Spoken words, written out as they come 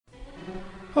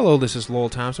Hello, this is Lowell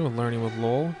Thompson with Learning with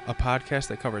Lowell, a podcast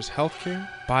that covers healthcare,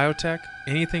 biotech,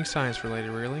 anything science related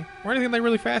really, or anything that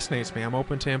really fascinates me. I'm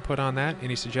open to input on that.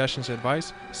 Any suggestions,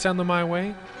 advice, send them my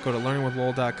way. Go to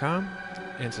learningwithlowell.com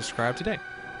and subscribe today.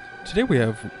 Today we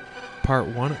have part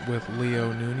one with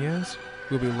Leo Nunez.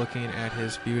 We'll be looking at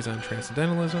his views on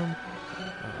transcendentalism,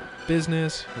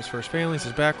 business, his first failings,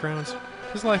 his backgrounds,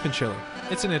 his life in Chile.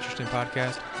 It's an interesting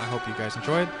podcast. I hope you guys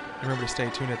enjoyed. Remember to stay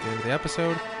tuned at the end of the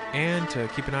episode and to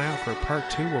keep an eye out for part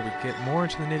two where we get more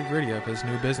into the nitty gritty of his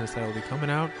new business that will be coming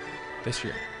out this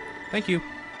year. Thank you.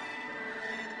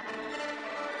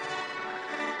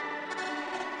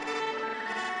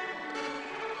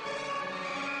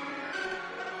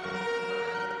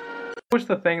 What was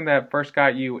the thing that first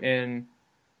got you into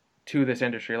this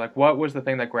industry? Like, what was the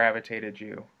thing that gravitated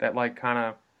you, that like kind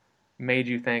of made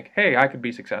you think, hey, I could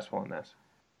be successful in this?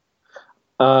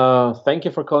 Thank you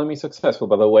for calling me successful,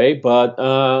 by the way. But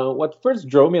what first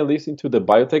drove me at least into the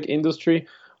biotech industry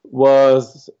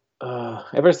was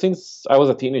ever since I was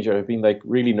a teenager, I've been like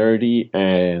really nerdy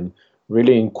and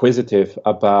really inquisitive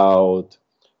about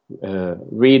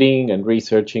reading and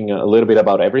researching a little bit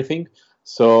about everything.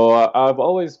 So I've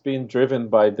always been driven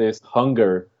by this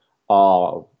hunger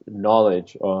of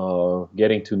knowledge, of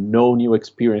getting to know new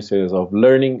experiences, of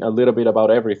learning a little bit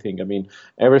about everything. I mean,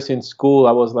 ever since school,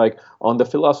 I was like on the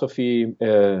philosophy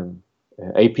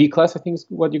AP class, I think is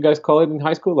what you guys call it in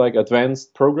high school, like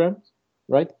advanced programs,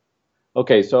 right?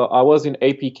 Okay, so I was in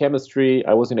AP chemistry,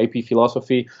 I was in AP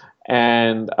philosophy,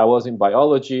 and I was in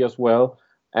biology as well.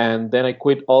 And then I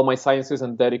quit all my sciences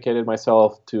and dedicated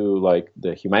myself to like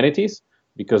the humanities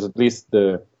because at least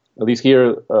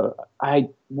here I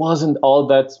wasn't all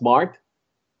that smart.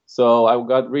 So I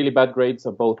got really bad grades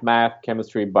of both math,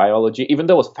 chemistry, biology, even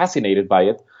though I was fascinated by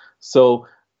it. So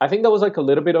I think that was like a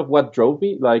little bit of what drove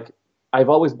me. Like I've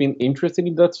always been interested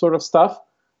in that sort of stuff,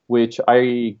 which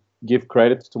I give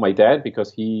credit to my dad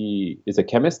because he is a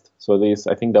chemist. So this,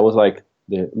 I think that was like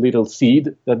the little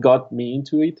seed that got me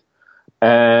into it.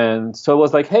 And so I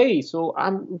was like, hey, so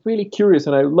I'm really curious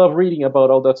and I love reading about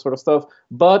all that sort of stuff,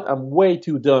 but I'm way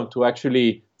too dumb to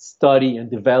actually study and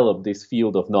develop this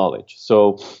field of knowledge.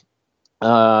 So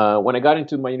when I got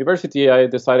into my university, I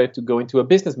decided to go into a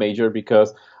business major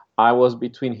because I was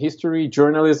between history,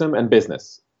 journalism, and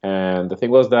business. And the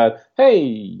thing was that,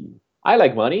 hey, I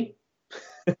like money.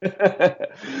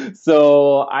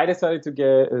 So I decided to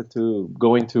get to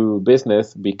go into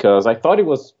business because I thought it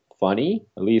was funny,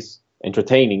 at least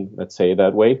entertaining, let's say it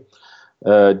that way.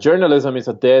 Journalism is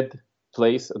a dead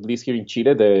place, at least here in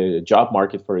Chile. The job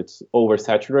market for it's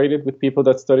oversaturated with people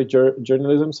that study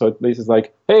journalism. So at least it's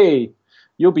like, hey,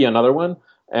 you'll be another one.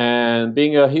 And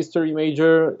being a history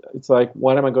major, it's like,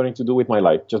 what am I going to do with my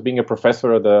life? Just being a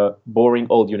professor at a boring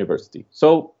old university.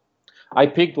 So I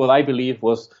picked what I believe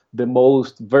was the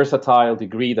most versatile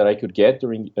degree that I could get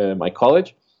during my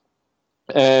college.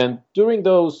 And during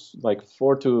those like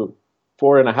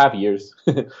 4.5 years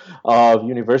of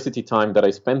university time that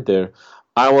I spent there,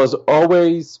 I was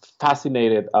always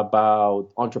fascinated about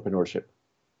entrepreneurship.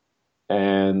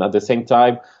 And at the same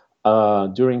time,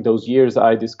 during those years,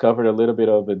 I discovered a little bit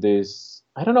of this,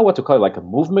 I don't know what to call it, like a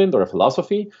movement or a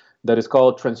philosophy that is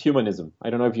called transhumanism. I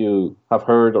don't know if you have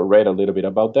heard or read a little bit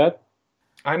about that.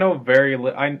 I know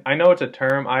I know it's a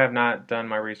term. I have not done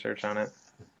my research on it.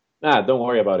 Don't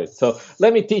worry about it. So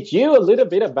let me teach you a little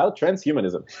bit about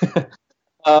transhumanism.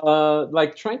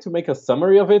 Like trying to make a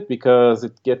summary of it because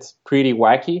it gets pretty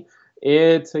wacky.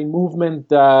 It's a movement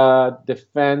that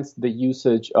defends the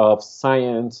usage of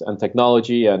science and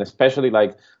technology, and especially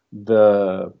like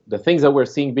the things that we're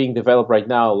seeing being developed right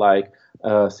now, like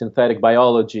synthetic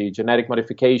biology, genetic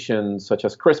modification, such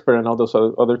as CRISPR and all those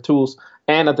other tools.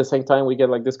 And at the same time, we get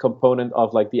like this component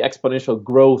of like the exponential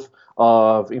growth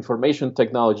of information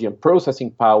technology and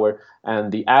processing power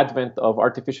and the advent of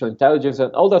artificial intelligence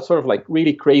and all that sort of like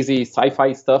really crazy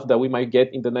sci-fi stuff that we might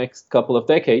get in the next couple of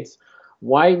decades.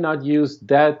 Why not use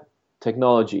that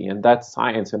technology and that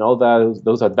science and all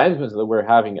those advancements that we're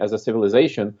having as a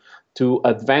civilization to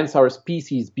advance our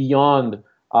species beyond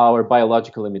our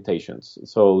biological limitations?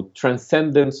 So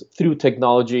transcendence through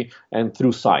technology and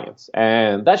through science.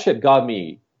 And that shit got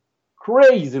me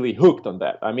crazily hooked on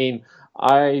that. I mean,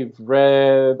 I've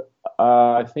read,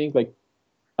 I think like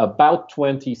about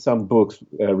 20 some books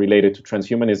related to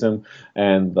transhumanism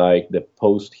and like the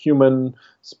post-human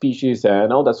species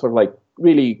and all that sort of like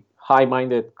really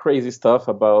high-minded, crazy stuff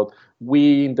about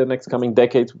we in the next coming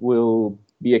decades will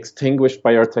be extinguished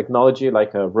by our technology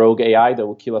like a rogue AI that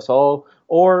will kill us all,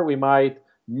 or we might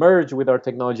merge with our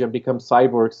technology and become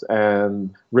cyborgs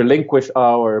and relinquish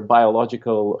our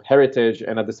biological heritage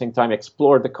and at the same time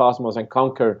explore the cosmos and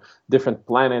conquer different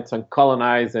planets and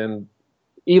colonize, and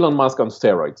Elon Musk on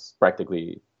steroids,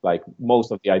 practically, like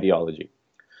most of the ideology.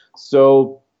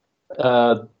 So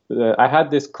uh, I had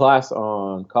this class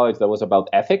on college that was about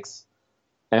ethics,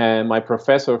 and my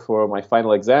professor for my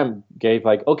final exam gave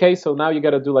like, okay, so now you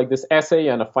got to do like this essay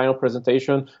and a final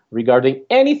presentation regarding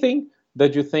anything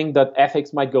that you think that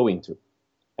ethics might go into.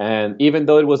 And even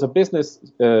though it was a business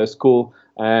school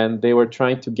and they were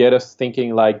trying to get us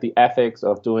thinking like the ethics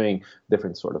of doing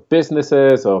different sort of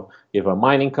businesses, or if a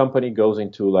mining company goes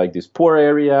into like this poor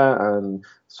area and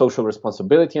social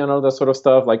responsibility and all that sort of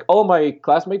stuff, like all my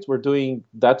classmates were doing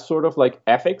that sort of like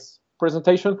ethics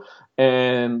presentation.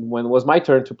 And when it was my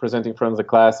turn to present in front of the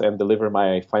class and deliver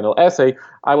my final essay,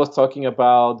 I was talking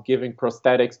about giving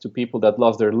prosthetics to people that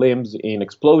lost their limbs in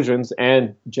explosions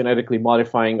and genetically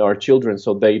modifying our children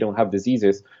so they don't have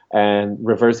diseases and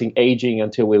reversing aging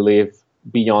until we live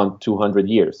beyond 200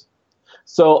 years.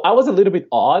 So I was a little bit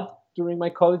odd during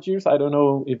my college years. I don't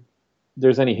know if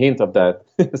there's any hint of that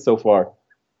so far.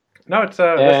 No, it's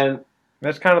And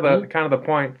that's kind of mhm, the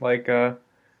point.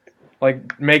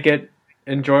 Like make it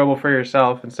enjoyable for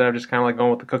yourself instead of just kind of like going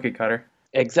with the cookie cutter.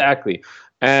 exactly.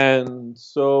 And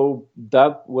so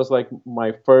that was like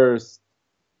my first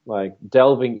like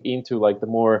delving into like the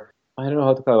more, I don't know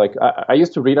how to call it, like I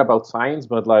used to read about science,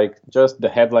 but like just the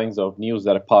headlines of news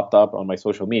that popped up on my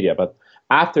social media. But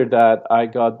after that, I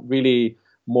got really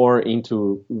more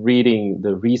into reading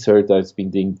the research that's been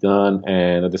being done,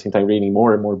 and at the same time reading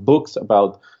more and more books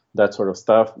about that sort of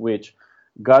stuff, which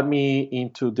got me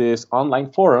into this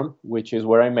online forum, which is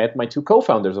where I met my two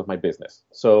co-founders of my business.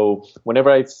 So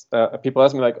whenever people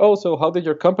ask me like, "Oh, so how did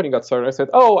your company got started?" I said,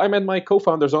 "Oh, I met my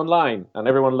co-founders online," and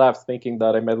everyone laughs, thinking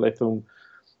that I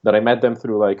met them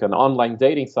through like an online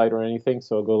dating site or anything.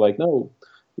 So I go like, "No,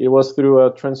 it was through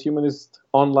a transhumanist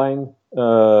online,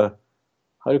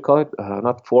 how do you call it?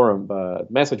 Not forum, but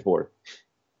message board,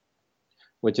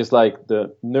 which is like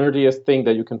the nerdiest thing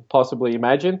that you can possibly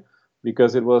imagine,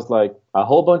 because it was like a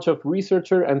whole bunch of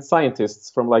researchers and scientists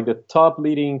from like the top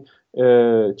leading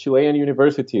Chilean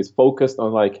universities focused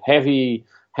on like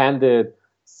heavy-handed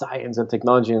science and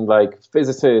technology, and like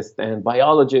physicists and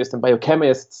biologists and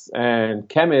biochemists and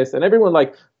chemists and everyone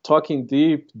like talking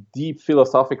deep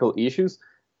philosophical issues.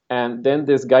 And then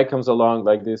this guy comes along,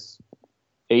 like this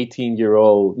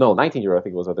 18-year-old, no, 19-year-old, I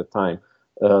think it was at the time,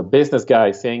 business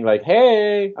guy saying like,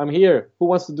 "Hey, I'm here. Who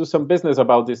wants to do some business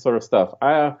about this sort of stuff?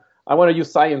 I want to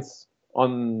use science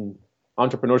on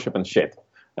entrepreneurship and shit."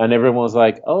 And everyone was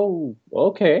like, "Oh,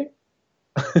 okay."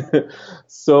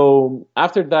 So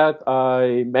after that,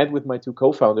 I met with my two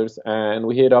co-founders and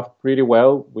we hit off pretty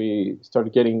well. We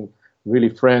started getting really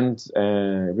friends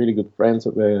and really good friends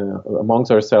amongst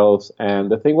ourselves.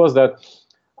 And the thing was that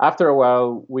after a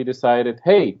while, we decided,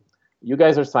 hey, you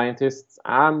guys are scientists.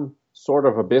 I'm sort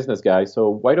of a business guy. So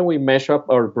why don't we mesh up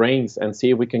our brains and see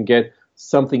if we can get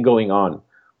something going on?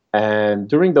 And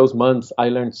during those months, I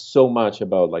learned so much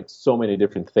about like so many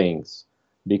different things,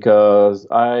 because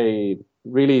I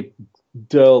really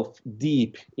delve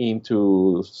deep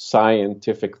into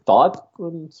scientific thought,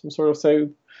 some sort of say.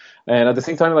 And at the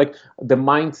same time, like the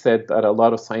mindset that a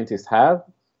lot of scientists have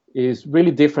is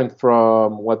really different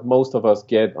from what most of us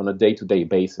get on a day-to-day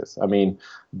basis. I mean,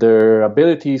 their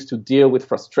abilities to deal with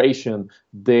frustration,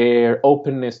 their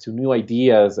openness to new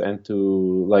ideas, and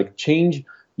to like change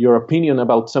your opinion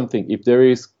about something if there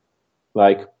is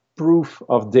like proof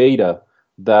of data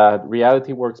that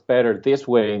reality works better this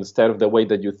way instead of the way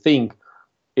that you think.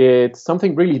 It's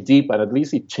something really deep, and at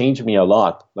least it changed me a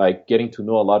lot. Like getting to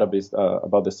know a lot of this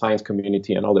about the science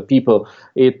community and all the people,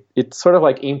 it sort of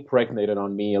like impregnated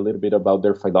on me a little bit about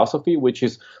their philosophy, which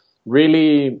is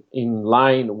really in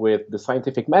line with the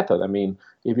scientific method. I mean,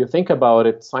 if you think about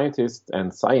it, scientists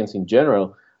and science in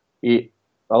general, it,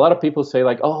 a lot of people say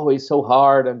like, "Oh, it's so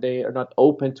hard," and they are not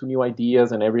open to new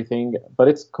ideas and everything. But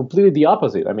it's completely the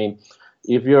opposite. I mean,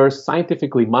 if you're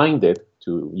scientifically minded,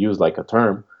 to use like a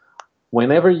term,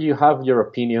 whenever you have your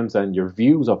opinions and your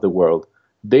views of the world,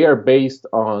 they are based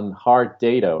on hard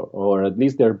data, or at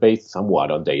least they're based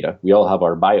somewhat on data. We all have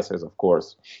our biases, of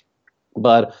course.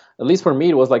 But at least for me,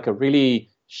 it was like a really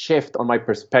shift on my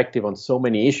perspective on so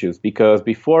many issues, because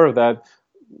before that,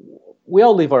 we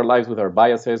all live our lives with our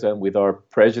biases and with our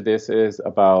prejudices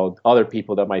about other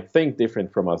people that might think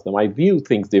different from us, that might view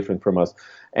things different from us.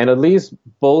 And at least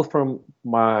both from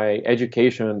my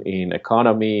education in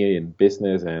economy, in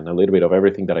business, and a little bit of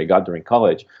everything that I got during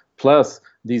college, plus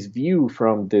this view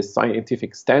from this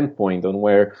scientific standpoint on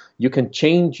where you can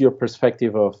change your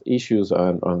perspective of issues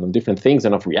on different things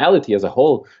and of reality as a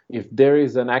whole if there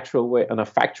is an actual way and a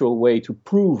factual way to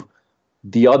prove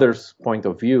the other's point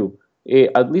of view.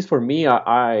 At least for me,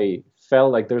 I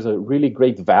felt like there's a really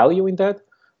great value in that,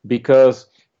 because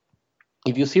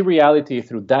if you see reality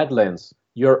through that lens,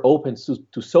 you're open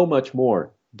to so much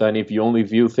more than if you only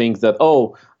view things that,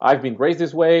 oh, I've been raised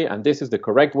this way and this is the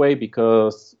correct way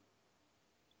because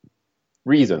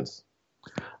reasons.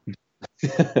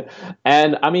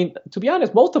 And I mean, to be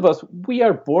honest, most of us, we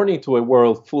are born into a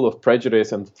world full of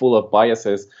prejudice and full of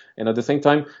biases. And at the same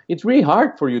time, it's really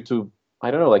hard for you to,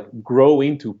 I don't know, like grow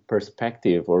into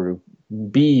perspective or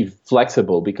be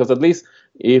flexible. Because at least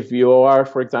if you are,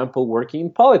 for example, working in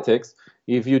politics,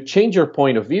 if you change your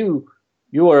point of view,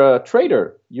 you are a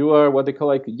traitor. You are what they call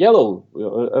like yellow.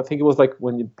 I think it was like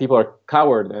when people are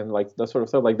coward and like that sort of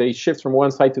stuff, like they shift from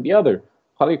one side to the other.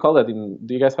 How do you call that? Do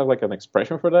you guys have like an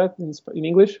expression for that in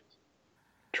English?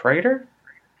 Traitor?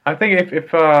 I think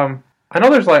if I know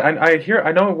there's like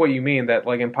I know what you mean, that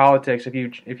like in politics, if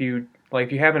you like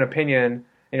if you have an opinion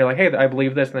and you're like, hey, I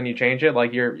believe this, and then you change it,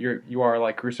 like you are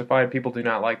like crucified. People do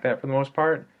not like that for the most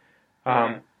part.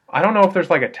 I don't know if there's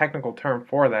like a technical term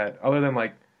for that other than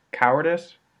like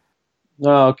cowardice.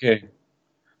 Oh, okay.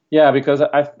 Yeah, because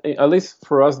at least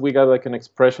for us, we got like an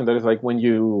expression that is like when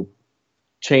you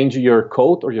change your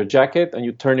coat or your jacket and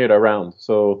you turn it around.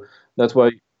 So that's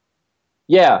why.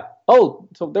 Yeah. Oh,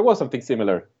 so there was something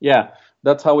similar. Yeah,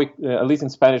 that's how we, at least in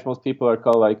Spanish, most people are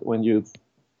called like when you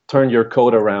turn your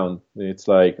coat around. It's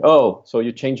like, oh, so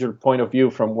you change your point of view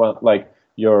from what, like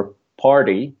your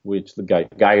party, which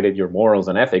guided your morals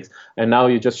and ethics, and now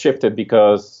you just shifted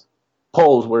because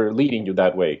polls were leading you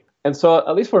that way. And so,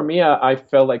 at least for me, I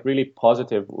felt like really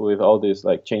positive with all this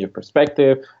like change of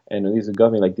perspective, and at least it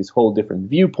got me like this whole different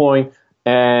viewpoint.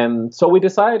 And so we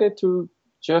decided to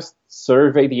just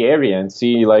survey the area and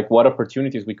see like what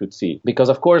opportunities we could see. Because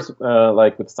of course,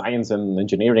 like with science and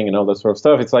engineering and all that sort of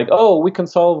stuff, it's like, oh, we can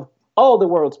solve all the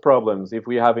world's problems if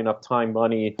we have enough time,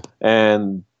 money,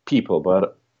 and people.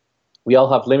 But we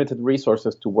all have limited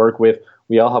resources to work with.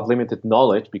 We all have limited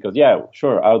knowledge because, yeah,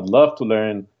 sure, I would love to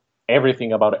learn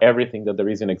everything about everything that there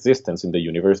is in existence in the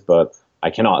universe, but I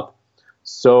cannot.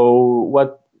 So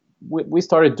what we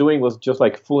started doing was just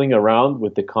like fooling around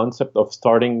with the concept of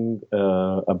starting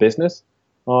a business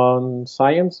on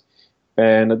science.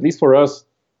 And at least for us,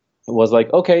 it was like,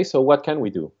 okay, so what can we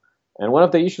do? And one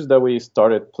of the issues that we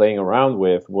started playing around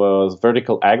with was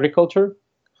vertical agriculture,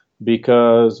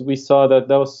 because we saw that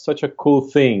that was such a cool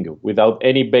thing without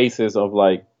any basis of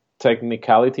like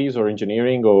technicalities or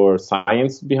engineering or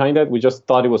science behind it. We just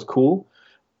thought it was cool,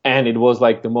 and it was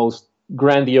like the most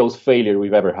grandiose failure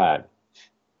we've ever had,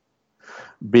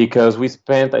 because we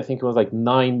spent, I think it was like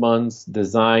 9 months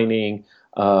designing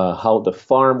how the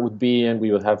farm would be, and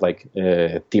we would have like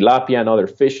tilapia and other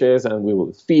fishes, and we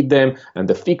would feed them, and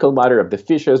the fecal matter of the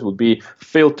fishes would be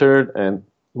filtered and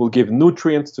will give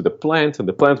nutrients to the plants, and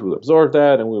the plants will absorb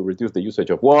that, and will reduce the usage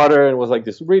of water. And it was like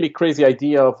this really crazy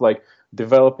idea of like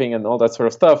developing and all that sort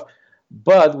of stuff.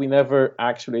 But we never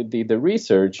actually did the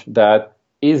research that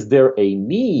is there a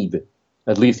need,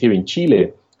 at least here in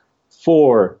Chile,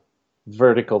 for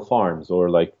vertical farms, or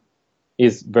like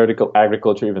is vertical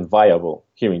agriculture even viable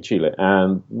here in Chile?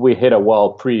 And we hit a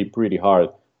wall pretty hard.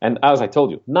 And as I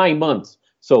told you, 9 months.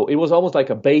 So it was almost like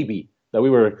a baby that we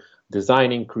were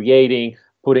designing, creating,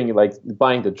 putting, like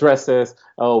buying the dresses.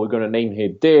 Oh, we're going to name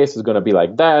it this, it's going to be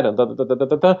like that, and da, da, da, da,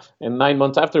 da, da. And 9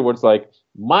 months afterwards, like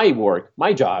my work,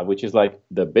 my job, which is like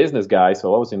the business guy,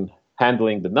 so I was in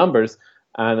handling the numbers.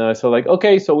 And so like,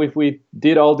 okay, so if we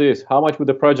did all this, how much would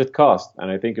the project cost?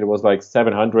 And I think it was like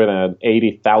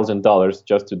 $780,000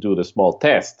 just to do the small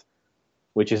test,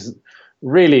 which is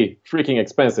really freaking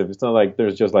expensive. It's not like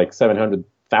there's just like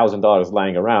 $700,000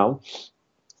 lying around.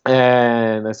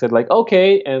 And I said like,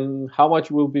 okay, and how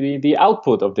much will be the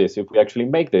output of this if we actually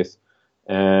make this?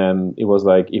 And it was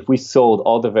like, if we sold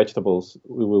all the vegetables,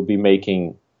 we will be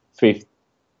making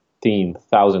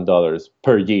 $15,000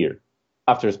 per year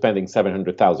after spending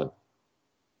 700,000.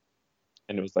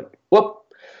 And it was like, whoop.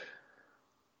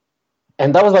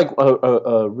 And that was like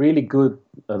a really good,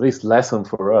 at least lesson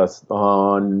for us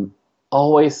on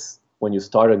always when you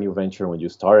start a new venture, when you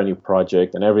start a new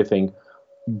project and everything,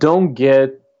 don't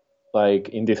get like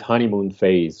in this honeymoon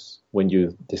phase when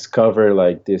you discover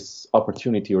like this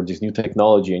opportunity or this new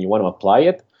technology and you want to apply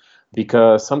it,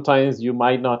 because sometimes you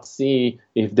might not see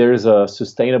if there's a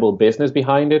sustainable business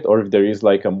behind it, or if there is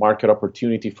like a market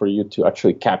opportunity for you to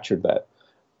actually capture that.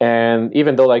 And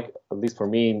even though, like, at least for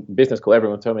me in business school,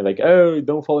 everyone told me like, oh,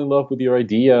 don't fall in love with your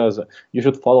ideas, you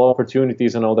should follow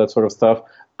opportunities and all that sort of stuff.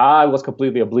 I was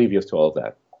completely oblivious to all of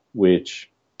that,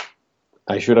 which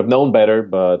I should have known better.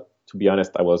 But to be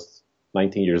honest, I was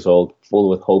 19 years old, full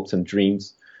with hopes and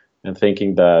dreams, and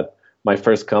thinking that my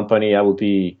first company, I will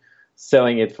be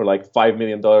selling it for like $5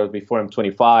 million before I'm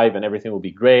 25, and everything will be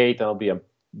great, and I'll be a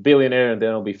billionaire, and then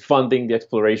I'll be funding the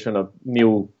exploration of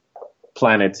new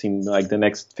planets in like the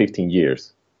next 15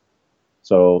 years.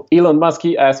 So Elon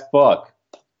Musky as fuck,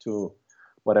 to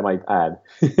what I might add.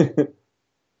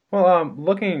 Well,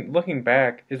 looking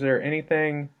back, is there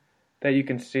anything that you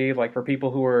can see like for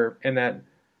people who are in that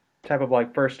type of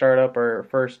like first startup or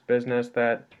first business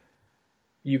that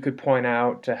you could point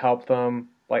out to help them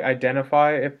like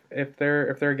identify if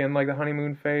they're again like the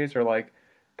honeymoon phase or like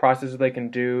processes they can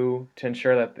do to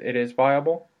ensure that it is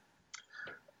viable?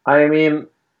 I mean,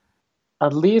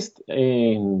 at least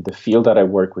in the field that I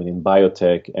work with in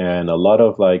biotech and a lot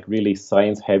of like really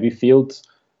science heavy fields,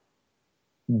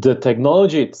 the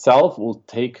technology itself will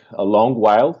take a long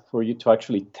while for you to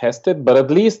actually test it, but at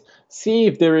least see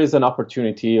if there is an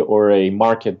opportunity or a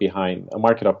market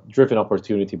driven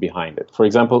opportunity behind it. For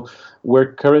example,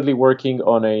 we're currently working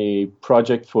on a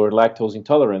project for lactose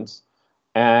intolerance.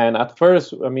 And at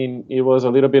first, I mean, it was a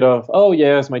little bit of, oh,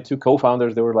 yes, my two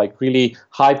co-founders, they were like really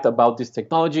hyped about this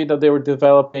technology that they were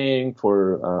developing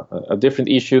for a different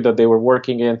issue that they were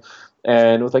working in.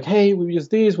 And it was like, hey, we use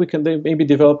this, we can maybe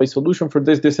develop a solution for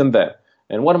this, this, and that.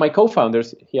 And one of my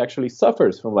co-founders, he actually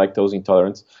suffers from lactose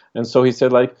intolerance. And so he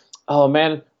said like, oh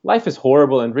man, life is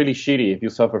horrible and really shitty if you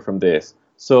suffer from this.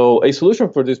 So a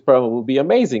solution for this problem will be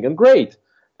amazing and great.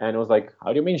 And it was like,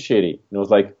 how do you mean shitty? And it was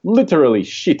like, literally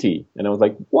shitty. And I was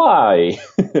like, why?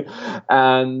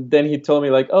 And then he told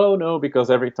me like, oh no, because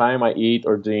every time I eat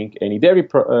or drink any dairy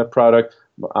product,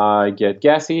 I get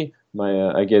gassy,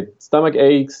 I get stomach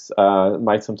aches,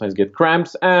 might sometimes get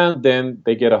cramps, and then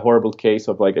they get a horrible case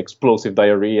of like explosive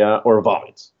diarrhea or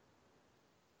vomits.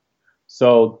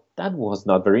 So that was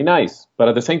not very nice. But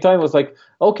at the same time, it was like,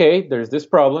 okay, there's this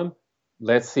problem.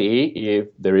 Let's see if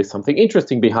there is something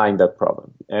interesting behind that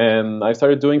problem. And I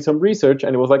started doing some research,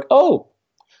 and it was like, oh,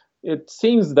 it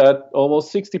seems that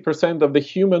almost 60% of the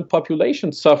human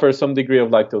population suffers some degree of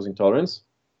lactose intolerance.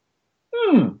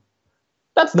 Hmm,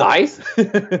 that's nice.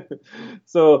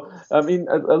 So, I mean,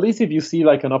 at least if you see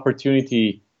like an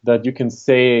opportunity that you can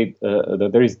say that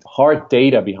there is hard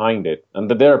data behind it and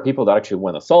that there are people that actually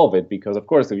want to solve it. Because, of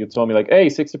course, if you told me like, hey,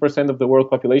 60% of the world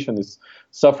population is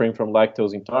suffering from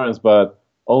lactose intolerance, but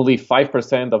only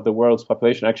 5% of the world's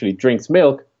population actually drinks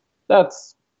milk,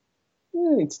 that's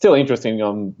it's still interesting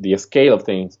on the scale of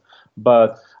things.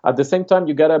 But at the same time,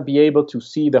 you got to be able to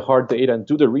see the hard data and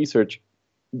do the research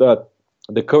that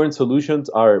the current solutions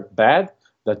are bad,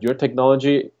 that your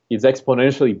technology is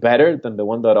exponentially better than the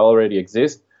one that already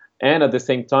exists, and at the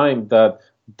same time that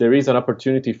there is an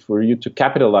opportunity for you to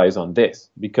capitalize on this.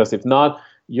 Because if not,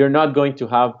 you're not going to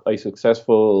have a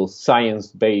successful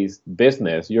science-based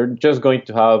business. You're just going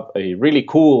to have a really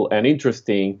cool and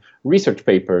interesting research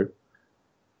paper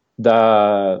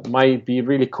that might be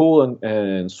really cool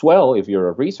and swell if you're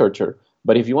a researcher.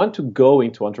 But if you want to go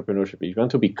into entrepreneurship, if you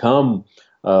want to become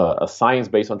a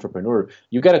science-based entrepreneur,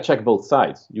 you got to check both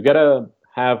sides. You got to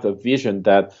have a vision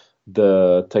that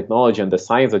the technology and the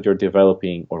science that you're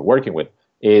developing or working with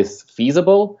is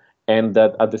feasible, and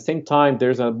that at the same time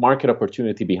there's a market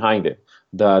opportunity behind it,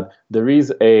 that there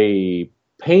is a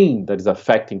pain that is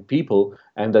affecting people,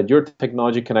 and that your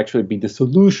technology can actually be the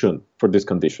solution for this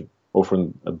condition or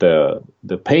from the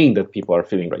pain that people are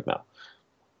feeling right now.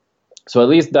 So at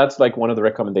least that's like one of the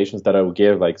recommendations that I would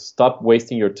give, like stop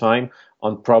wasting your time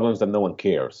on problems that no one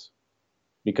cares.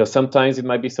 Because sometimes it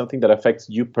might be something that affects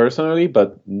you personally,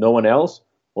 but no one else.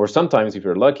 Or sometimes, if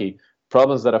you're lucky,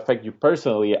 problems that affect you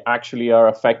personally actually are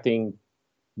affecting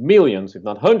millions, if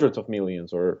not hundreds of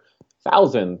millions, or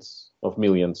thousands of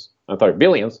millions. I'm sorry,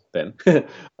 billions then,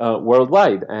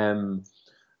 worldwide. And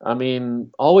I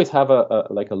mean, always have a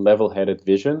like a level-headed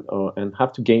vision, and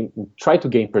have to try to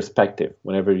gain perspective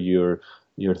whenever you're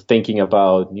thinking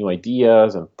about new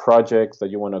ideas and projects that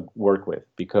you want to work with,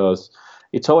 because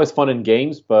it's always fun in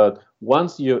games, but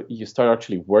once you start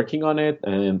actually working on it,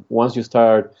 and once you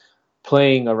start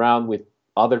playing around with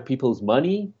other people's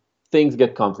money, things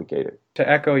get complicated. To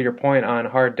echo your point on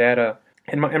hard data,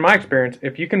 in my experience,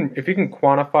 if you can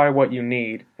quantify what you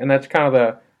need, and that's kind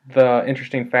of the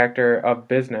interesting factor of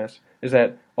business, is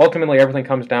that ultimately everything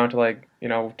comes down to like,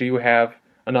 do you have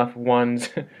enough ones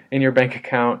in your bank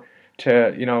account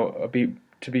to,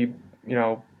 be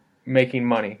making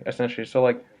money essentially. So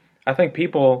like I think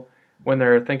people when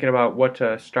they're thinking about what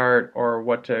to start or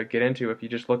what to get into, if you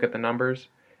just look at the numbers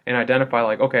and identify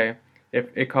like, okay, if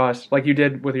it costs like you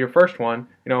did with your first one,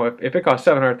 if it costs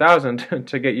 700,000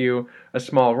 to get you a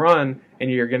small run and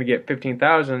you're going to get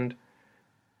 15,000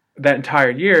 that entire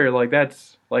year, like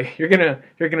that's like you're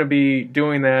gonna be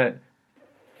doing that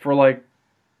for like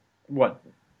what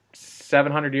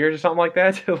 700 years or something like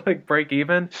that to like break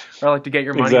even or like to get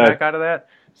your money back Exactly. out of that.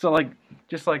 So like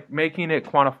just like making it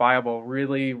quantifiable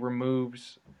really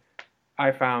removes,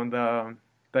 I found,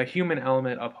 the human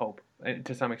element of hope,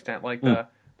 to some extent, like Mm, the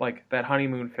like that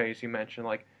honeymoon phase you mentioned.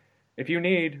 Like if you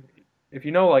need, if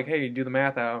you know, like, hey, do the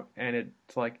math out and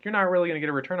it's like you're not really gonna get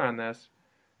a return on this.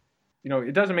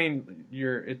 It doesn't mean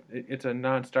it's a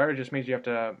non-starter. It just means you have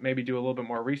to maybe do a little bit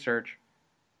more research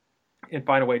and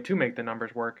find a way to make the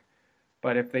numbers work.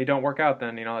 But if they don't work out,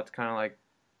 then it's kind of like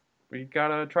we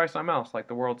gotta try something else. Like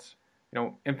the world's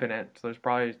infinite, so there's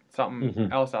probably something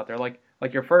mhm. else out there. Like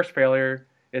your first failure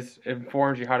is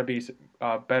informs you how to be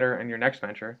better in your next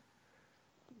venture.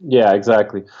 Yeah,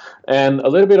 exactly. And a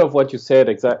little bit of what you said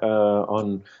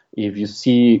on if you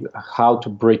see how to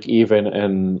break even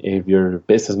and if your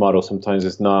business model sometimes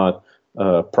is not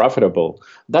profitable.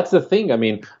 That's the thing. I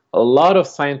mean, a lot of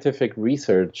scientific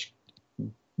research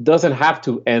doesn't have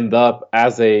to end up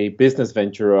as a business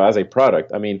venture or as a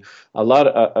product. I mean,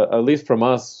 at least from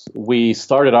us, we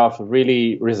started off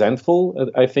really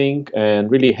resentful, I think, and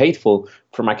really hateful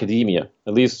from academia.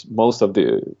 At least most of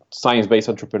the science-based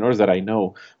entrepreneurs that I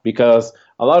know, because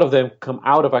a lot of them come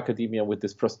out of academia with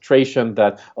this frustration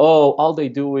that, oh, all they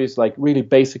do is like really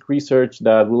basic research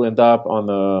that will end up on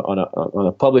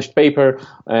a published paper,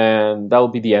 and that will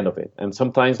be the end of it. And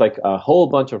sometimes like a whole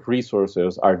bunch of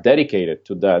resources are dedicated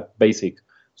to that basic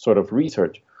sort of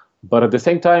research. But at the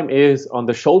same time, is on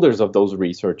the shoulders of those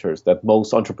researchers that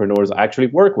most entrepreneurs actually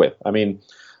work with. I mean,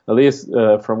 at least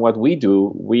from what we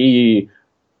do, we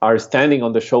are standing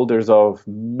on the shoulders of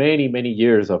many, many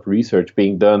years of research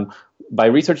being done by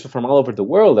researchers from all over the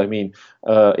world. I mean,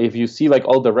 if you see like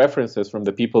all the references from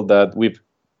the people that we've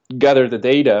gathered the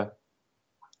data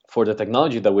for the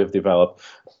technology that we've developed,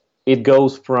 it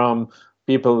goes from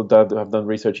people that have done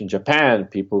research in Japan,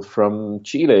 people from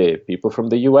Chile, people from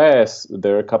the US.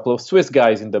 There are a couple of Swiss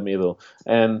guys in the middle.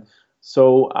 And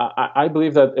so I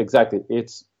believe that exactly,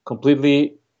 it's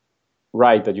completely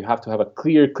right that you have to have a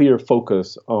clear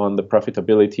focus on the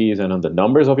profitabilities and on the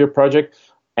numbers of your project.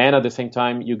 And at the same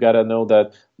time, you got to know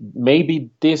that maybe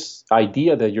this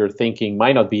idea that you're thinking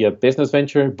might not be a business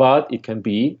venture, but it can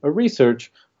be a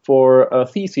research for a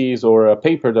thesis or a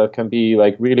paper that can be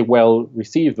like really well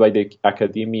received by the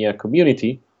academia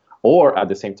community. Or at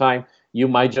the same time, you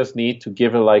might just need to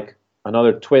give it like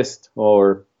another twist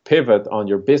or pivot on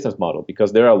your business model,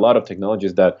 because there are a lot of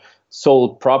technologies that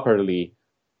sold properly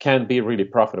can be really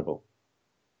profitable.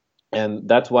 And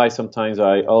that's why sometimes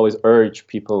I always urge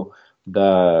people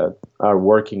that are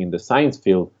working in the science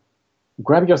field,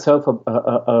 grab yourself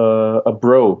a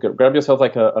bro, grab yourself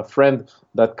like a friend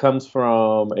that comes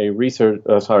from a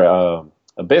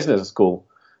a business school,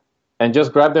 and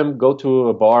just grab them, go to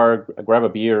a bar, grab a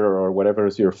beer or whatever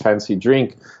is your fancy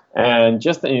drink, and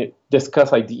just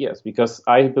discuss ideas, because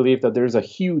I believe that there's a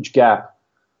huge gap,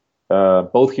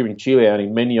 both here in Chile and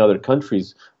in many other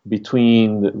countries,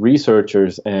 between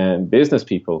researchers and business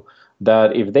people.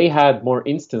 That if they had more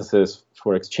instances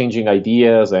for exchanging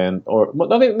ideas and, or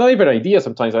not even ideas,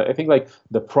 sometimes I think like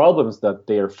the problems that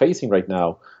they are facing right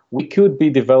now, we could be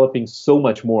developing so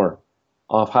much more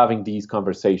of having these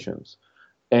conversations.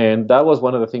 And that was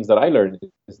one of the things that I learned,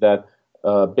 is that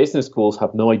business schools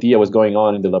have no idea what's going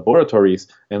on in the laboratories,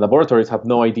 and laboratories have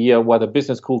no idea what a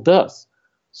business school does.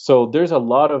 So there's a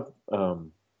lot of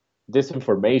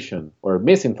disinformation or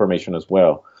misinformation as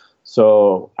well.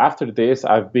 So after this,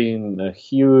 I've been a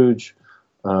huge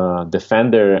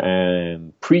defender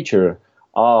and preacher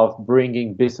of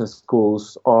bringing business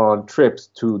schools on trips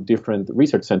to different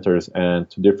research centers and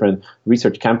to different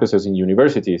research campuses in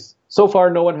universities. So far,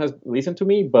 no one has listened to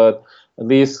me, but at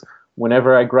least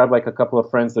whenever I grab like a couple of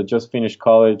friends that just finished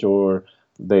college or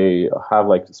they have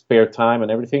like spare time and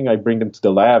everything, I bring them to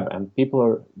the lab, and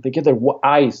they get their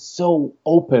eyes so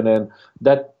open, and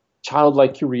that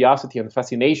childlike curiosity and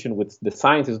fascination with the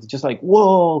science is just like,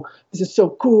 whoa, this is so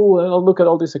cool, and I'll look at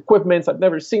all these equipments, I've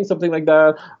never seen something like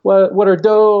that, what are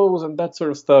those, and that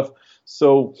sort of stuff.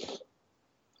 So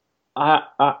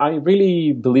I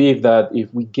really believe that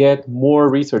if we get more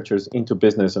researchers into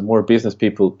business and more business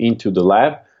people into the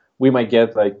lab, we might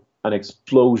get like an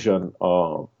explosion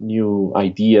of new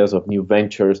ideas, of new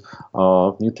ventures,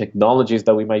 of new technologies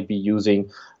that we might be using.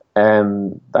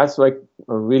 And that's like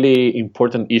a really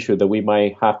important issue that we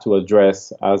might have to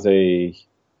address as a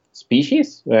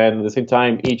species, and at the same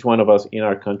time, each one of us in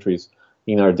our countries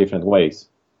in our different ways.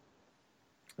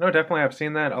 No, definitely, I've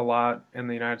seen that a lot in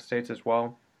the United States as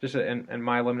well. Just in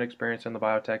my limited experience in the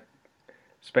biotech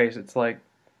space, it's like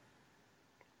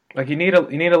you need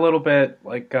a little bit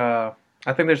like I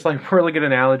think there's like a really good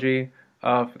analogy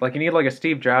of like you need like a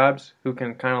Steve Jobs who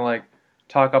can kind of like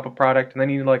talk up a product, and then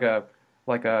you need like a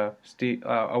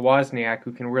Wozniak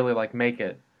who can really like make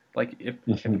it. Like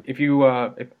if you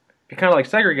kind of like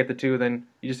segregate the two, then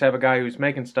you just have a guy who's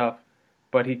making stuff,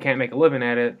 but he can't make a living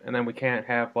at it, and then we can't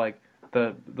have like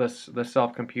the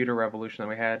self computer revolution that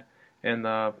we had in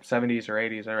the 70s or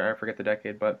 80s. I forget the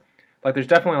decade, but like there's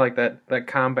definitely like that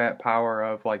combat power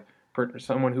of like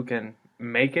someone who can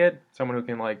make it, someone who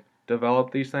can like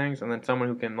develop these things, and then someone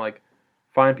who can like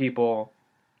find people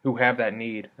who have that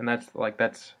need, and that's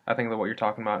I think what you're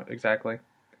talking about exactly.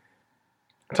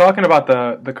 Talking about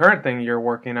the current thing you're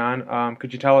working on,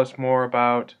 could you tell us more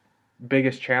about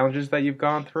biggest challenges that you've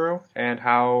gone through and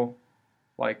how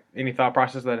like any thought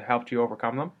process that helped you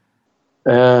overcome them?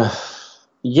 Uh,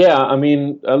 yeah, I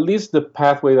mean, at least the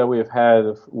pathway that we've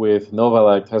had with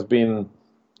Novalect has been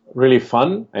really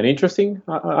fun and interesting.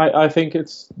 I think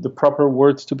it's the proper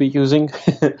words to be using.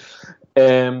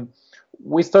 um,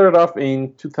 we started off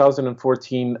in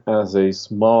 2014 as a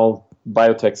small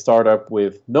biotech startup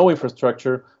with no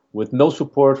infrastructure, with no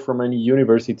support from any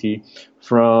university,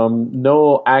 from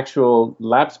no actual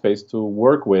lab space to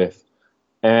work with,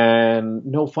 and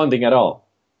no funding at all.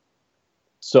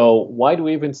 So why do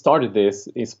we even started this,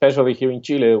 especially here in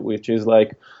Chile, which is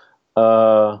like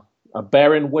uh, a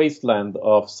barren wasteland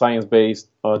of science-based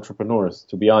entrepreneurs?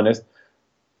 To be honest,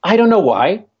 I don't know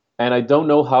why, and I don't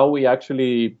know how we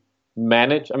actually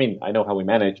manage. I mean, I know how we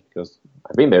manage because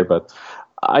I've been there, but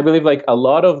I believe like a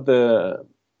lot of the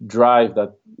drive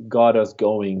that got us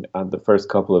going on the first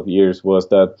couple of years was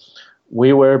that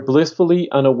we were blissfully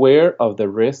unaware of the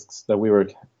risks that we were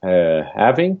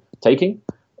taking,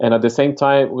 and at the same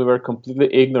time, we were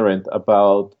completely ignorant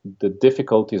about the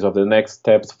difficulties of the next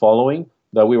steps following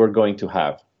that we were going to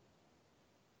have.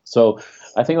 So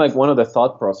I think like one of the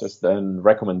thought process and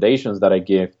recommendations that I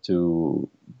give to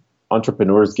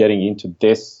entrepreneurs getting into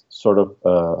this sort of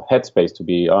headspace, to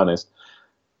be honest,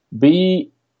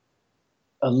 be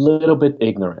a little bit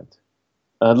ignorant,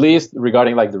 at least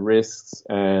regarding like the risks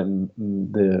and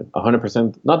the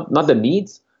 100%, not the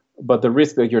needs, but the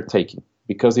risk that you're taking.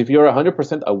 Because if you're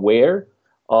 100% aware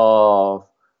of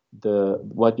the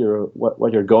what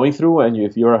you're going through, and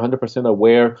if you're 100%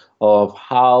 aware of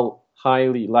how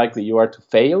highly likely you are to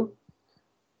fail,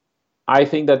 I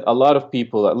think that a lot of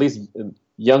people, at least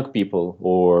young people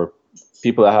or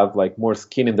people that have like more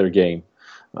skin in their game,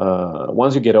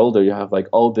 once you get older, you have like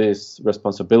all these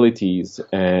responsibilities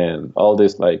and all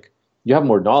this like you have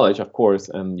more knowledge, of course,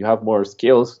 and you have more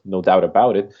skills, no doubt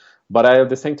about it. But at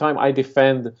the same time, I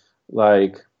defend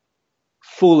like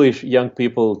foolish young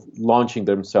people launching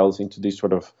themselves into these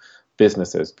sort of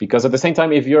businesses, because at the same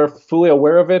time, if you're fully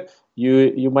aware of it,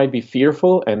 you might be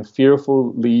fearful, and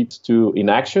fearful leads to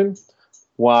inaction.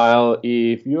 While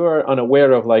if you're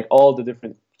unaware of like all the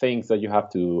different things that you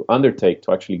have to undertake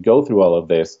to actually go through all of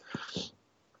this,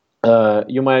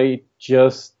 you might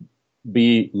just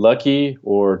be lucky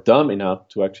or dumb enough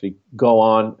to actually go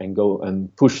on and go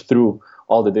and push through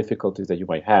all the difficulties that you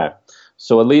might have.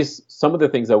 So at least some of the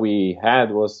things that we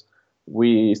had was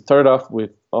we started off with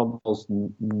almost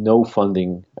no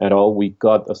funding at all. We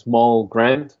got a small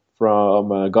grant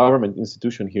from a government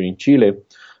institution here in Chile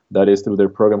that is through their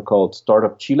program called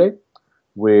Startup Chile,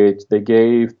 which they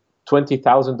gave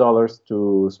 $20,000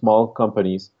 to small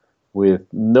companies with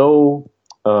no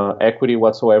equity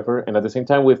whatsoever, and at the same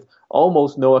time with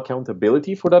almost no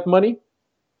accountability for that money.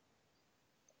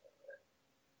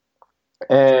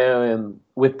 And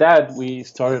with that, we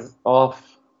started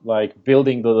off like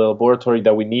building the laboratory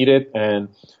that we needed, and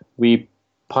we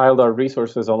piled our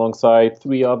resources alongside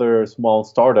three other small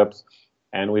startups,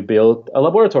 and we built a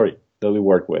laboratory that we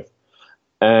work with.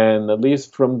 And at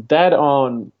least from that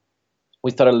on,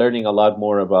 we started learning a lot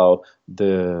more about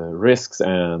the risks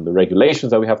and the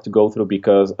regulations that we have to go through,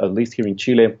 because at least here in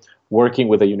Chile, working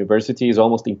with a university is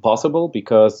almost impossible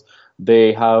because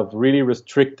they have really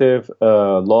restrictive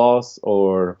laws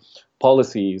or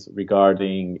policies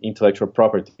regarding intellectual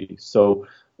property. So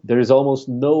there is almost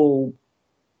no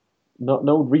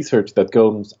research that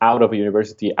comes out of a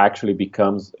university actually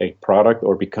becomes a product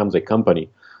or becomes a company.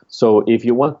 So if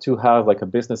you want to have like a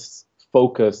business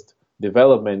focused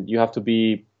development, you have to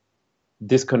be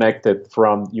disconnected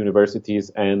from universities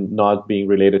and not being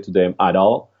related to them at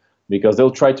all, because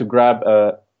they'll try to grab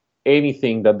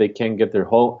anything that they can get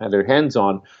their hands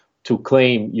on to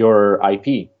claim your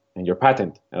IP and your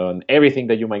patent on everything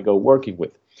that you might go working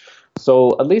with.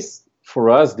 So at least for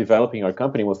us, developing our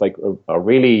company was like a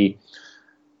really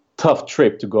tough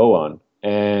trip to go on.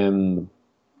 And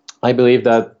I believe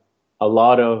that a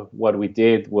lot of what we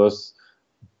did was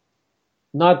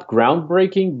not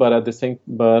groundbreaking, but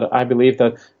but I believe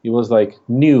that it was like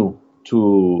new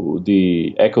to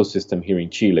the ecosystem here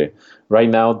in Chile. Right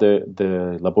now,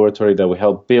 the laboratory that we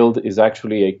help build is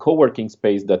actually a co-working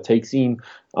space that takes in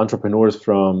entrepreneurs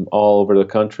from all over the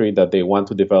country that they want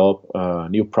to develop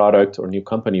new product or new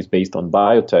companies based on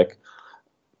biotech.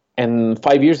 And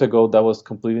 5 years ago, that was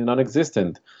completely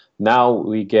non-existent. Now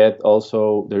we get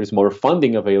also, there is more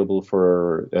funding available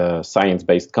for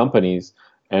science-based companies.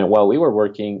 And while we were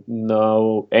working,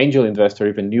 no angel investor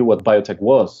even knew what biotech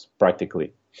was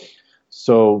practically.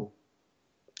 So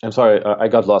I'm sorry, I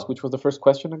got lost. Which was the first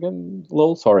question again,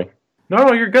 Lowell? Sorry.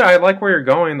 No, you're good. I like where you're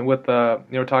going with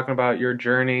talking about your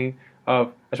journey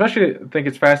of, especially I think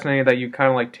it's fascinating that you kind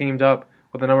of like teamed up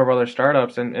with a number of other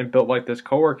startups and built like this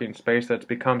co-working space that's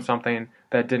become something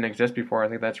that didn't exist before. I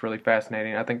think that's really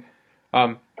fascinating. I think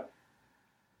um,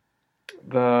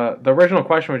 the original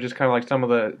question was just kind of like some of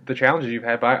the challenges you've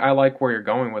had, but I like where you're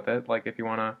going with it. Like if you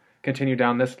want to continue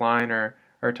down this line or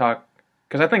talk,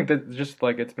 because I think that just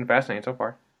like it's been fascinating so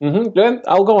far. Then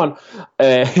I'll go on.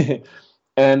 Uh,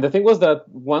 and the thing was that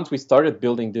once we started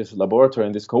building this laboratory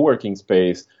and this co-working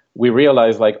space, we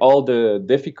realized like all the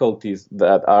difficulties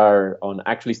that are on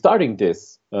actually starting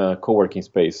this co-working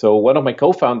space. So one of my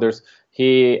co-founders,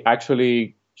 he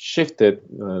actually shifted,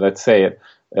 let's say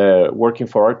it, working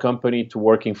for our company to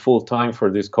working full time for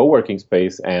this co-working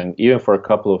space. And even for a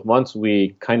couple of months,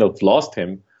 we kind of lost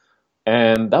him.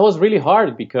 And that was really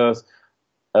hard because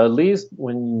at least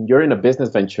when you're in a business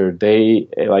venture, they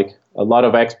like a lot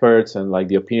of experts and like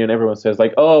the opinion everyone says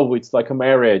like, oh, it's like a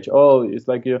marriage. Oh, it's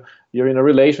like you're in a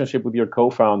relationship with your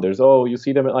co-founders. Oh, you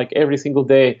see them like every single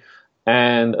day.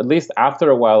 And at least after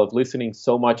a while of listening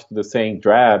so much to the saying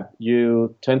drab,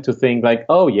 you tend to think like,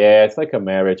 oh yeah, it's like a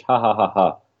marriage. Ha ha ha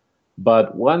ha.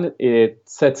 But when it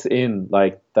sets in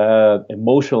like that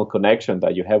emotional connection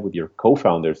that you have with your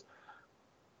co-founders,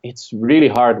 it's really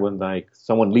hard when like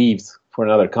someone leaves for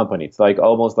another company. It's like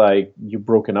almost like you've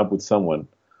broken up with someone.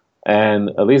 And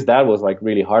at least that was like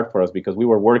really hard for us because we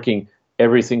were working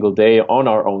every single day on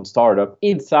our own startup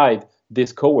inside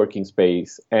this co-working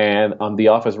space. And on the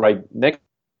office right next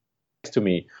to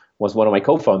me was one of my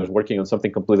co-founders working on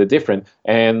something completely different.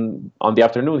 And on the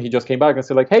afternoon, he just came back and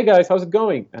said like, hey guys, how's it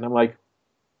going? And I'm like,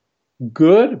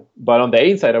 good. But on the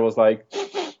inside, I was like,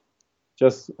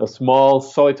 just a small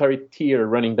solitary tear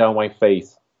running down my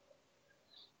face.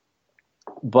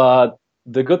 But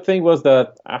the good thing was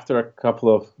that after a couple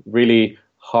of really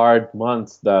hard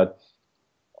months that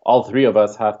all three of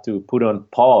us have to put on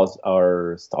pause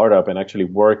our startup and actually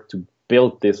work to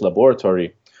build this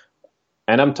laboratory.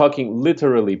 And I'm talking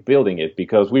literally building it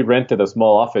because we rented a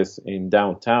small office in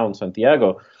downtown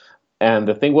Santiago. And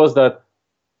the thing was that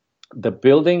the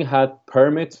building had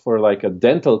permits for like a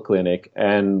dental clinic,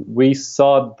 and we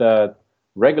saw that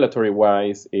regulatory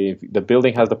wise, if the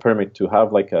building has the permit to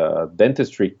have like a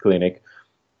dentistry clinic,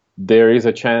 there is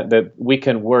a chance that we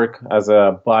can work as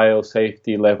a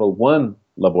biosafety level 1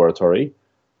 laboratory.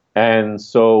 And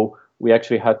so we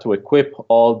actually had to equip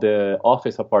all the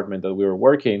office apartment that we were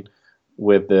working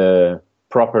with the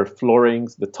proper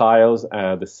floorings, the tiles,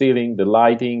 the ceiling, the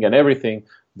lighting, and everything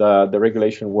the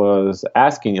regulation was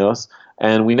asking us.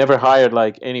 And we never hired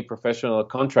like any professional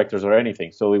contractors or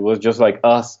anything. So it was just like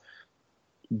us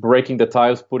breaking the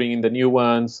tiles, putting in the new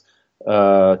ones,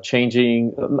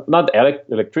 changing, not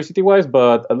electricity wise,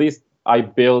 but at least I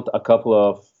built a couple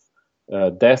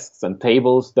of desks and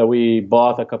tables that we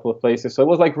bought a couple of places. So it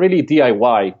was like really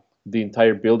DIY, the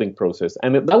entire building process.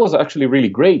 And that was actually really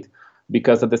great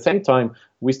because at the same time,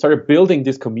 we started building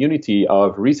this community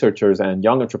of researchers and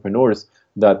young entrepreneurs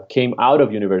that came out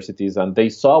of universities, and they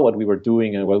saw what we were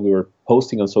doing and what we were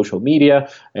posting on social media,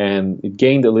 and it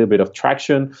gained a little bit of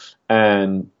traction.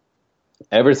 And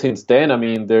ever since then, I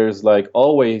mean, there's like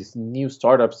always new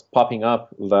startups popping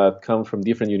up that come from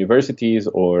different universities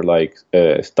or like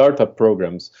startup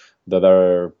programs that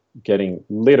are getting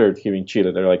littered here in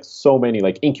Chile. There are like so many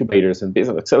like incubators and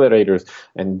business accelerators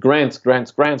and grants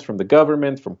from the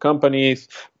government, from companies,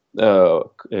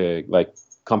 like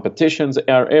competitions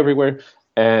are everywhere.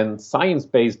 And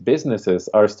science-based businesses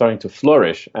are starting to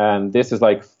flourish. And this is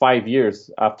like 5 years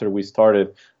after we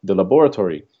started the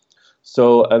laboratory.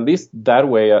 So at least that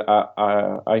way,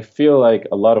 I feel like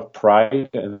a lot of pride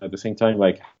and at the same time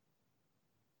like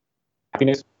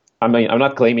happiness I mean, I'm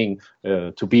not claiming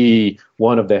to be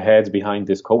one of the heads behind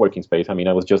this co-working space. I mean,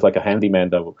 I was just like a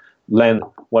handyman that lent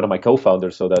one of my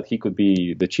co-founders so that he could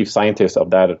be the chief scientist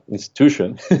of that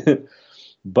institution.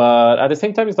 But at the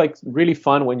same time, it's like really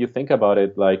fun when you think about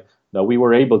it, like that we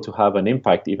were able to have an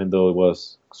impact, even though it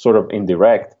was sort of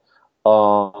indirect,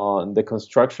 on the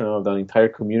construction of the entire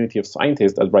community of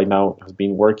scientists that right now has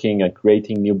been working and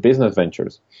creating new business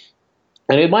ventures.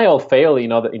 And it might all fail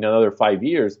in another 5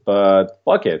 years, but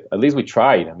fuck it, at least we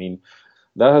tried. I mean,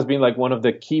 that has been like one of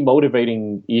the key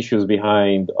motivating issues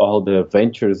behind all the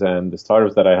ventures and the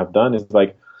startups that I have done is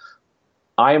like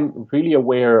I'm really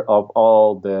aware of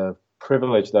all the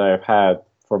privilege that I've had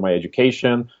for my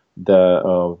education,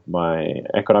 my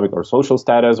economic or social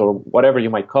status, or whatever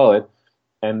you might call it,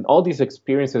 and all these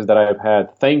experiences that I've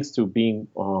had, thanks to being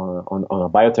on a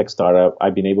biotech startup.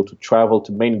 I've been able to travel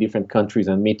to many different countries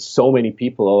and meet so many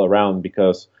people all around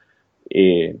because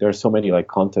there are so many like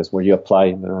contests where you apply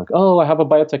and they're like, oh, I have a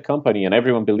biotech company, and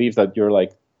everyone believes that you're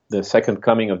like the second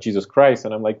coming of Jesus Christ.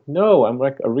 And I'm like, no, I'm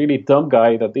like a really dumb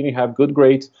guy that didn't have good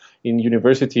grades in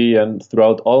university and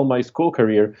throughout all my school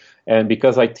career. And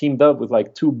because I teamed up with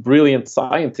like two brilliant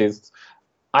scientists,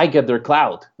 I get their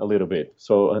clout a little bit.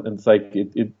 So and it's like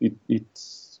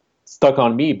it's stuck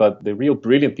on me, but the real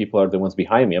brilliant people are the ones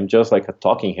behind me. I'm just like a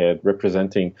talking head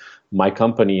representing my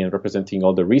company and representing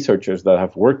all the researchers that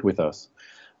have worked with us.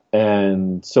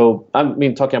 And so I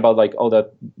mean, talking about like all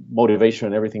that motivation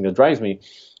and everything that drives me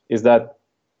is that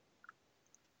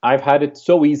I've had it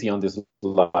so easy on this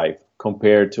life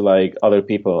compared to like other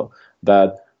people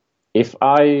that if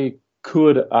I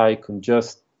could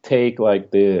just take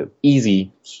like the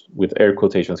easy, with air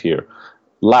quotations here,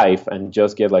 life and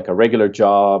just get like a regular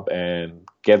job and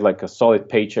get like a solid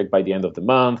paycheck by the end of the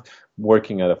month,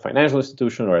 working at a financial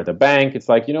institution or at a bank. It's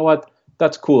like, you know what?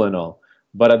 That's cool and all.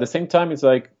 But at the same time, it's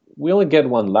like we only get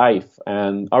one life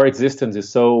and our existence is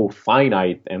so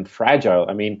finite and fragile.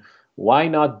 I mean, why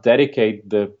not dedicate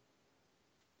the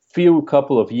few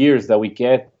couple of years that we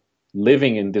get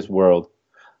living in this world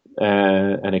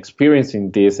and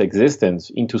experiencing this existence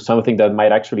into something that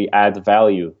might actually add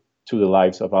value to the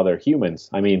lives of other humans?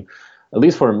 I mean, at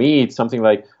least for me, it's something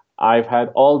like I've had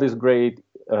all these great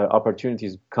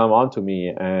opportunities come onto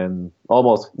me and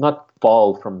almost not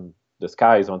fall from the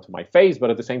skies onto my face, but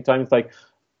at the same time, it's like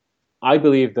I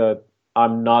believe that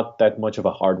I'm not that much of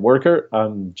a hard worker.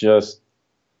 I'm just,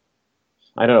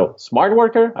 I don't know, smart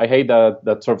worker. I hate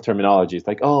that sort of terminology. It's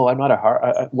like, oh, I'm not a hard,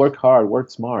 I work hard,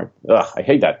 work smart. Ugh, I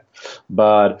hate that.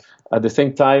 But at the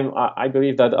same time, I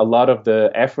believe that a lot of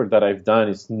the effort that I've done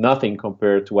is nothing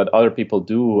compared to what other people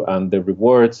do, and the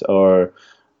rewards are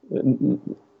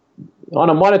on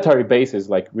a monetary basis,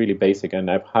 like really basic. And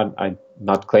I'm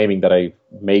not claiming that I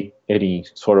make any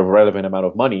sort of relevant amount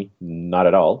of money. Not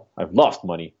at all. I've lost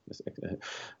money,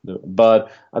 but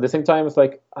at the same time, it's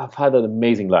like I've had an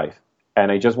amazing life. And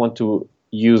I just want to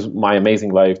use my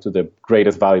amazing life to the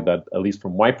greatest value that, at least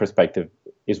from my perspective,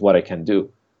 is what I can do.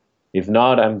 If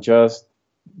not, I'm just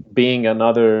being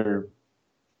another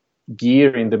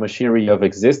gear in the machinery of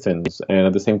existence. And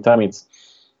at the same time, it's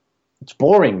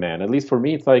boring, man. At least for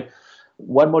me, it's like,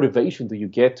 what motivation do you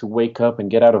get to wake up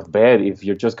and get out of bed if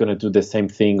you're just going to do the same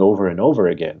thing over and over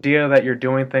again? The idea that you're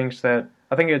doing things that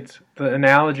I think it's the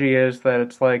analogy is that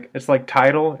it's like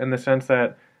tidal in the sense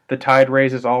that the tide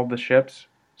raises all the ships.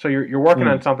 So you're working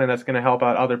on something that's going to help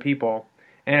out other people,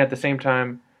 and at the same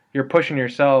time you're pushing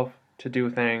yourself to do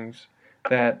things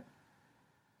that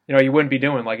you wouldn't be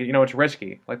doing. Like it's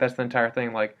risky. Like that's the entire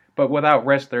thing. Like but without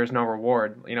risk there's no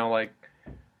reward. Like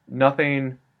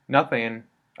nothing.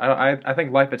 I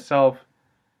think life itself.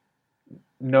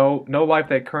 No life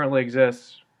that currently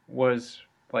exists was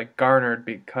like garnered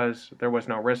because there was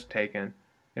no risk taken.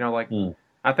 Like.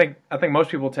 I think most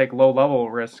people take low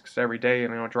level risks every day,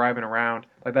 driving around,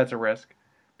 like that's a risk.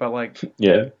 But like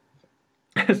yeah,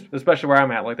 especially where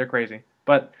I'm at, like they're crazy.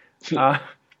 But it's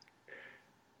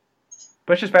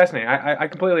just fascinating. I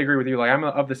completely agree with you. Like I'm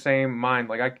of the same mind.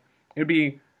 Like it'd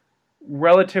be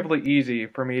relatively easy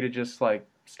for me to just like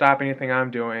stop anything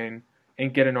I'm doing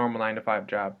and get a normal 9 to 5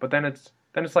 job. But then it's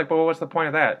like, well, what's the point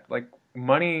of that? Like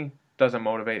money doesn't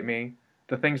motivate me.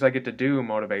 The things I get to do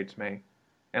motivates me.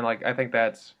 And like I think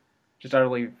that's just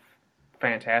utterly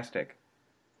fantastic.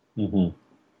 Mm-hmm.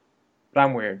 But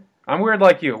I'm weird. I'm weird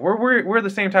like you. We're the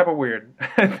same type of weird,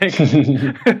 I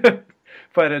think.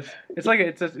 But it's like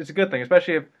it's a good thing,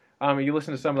 especially if you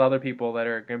listen to some of the other people that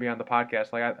are going to be on the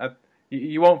podcast. Like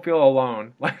you won't feel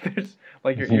alone. Like there's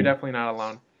like you're definitely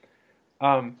not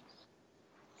alone.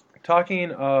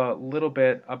 Talking a little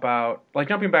bit about like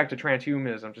jumping back to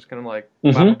transhumanism, just kind of like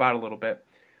about a little bit.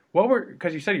 What were,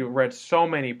 because you said you read so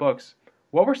many books,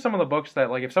 what were some of the books that,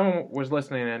 like, if someone was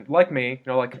listening and, like me,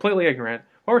 like completely ignorant,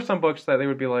 what were some books that they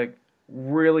would be, like,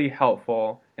 really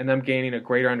helpful in them gaining a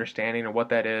greater understanding of what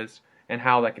that is and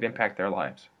how that could impact their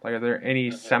lives? Like, are there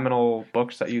any seminal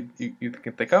books that you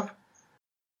can think of?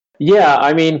 Yeah,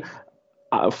 I mean,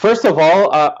 first of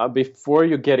all, before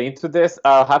you get into this,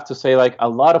 I'll have to say, like, a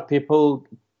lot of people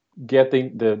get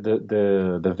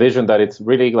the vision that it's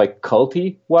really like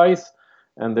culty wise,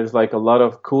 and there's like a lot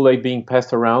of Kool-Aid being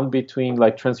passed around between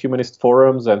like transhumanist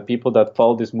forums and people that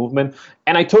follow this movement.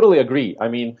 And I totally agree. I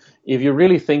mean, if you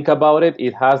really think about it,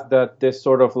 it has this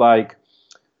sort of like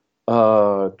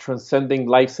transcending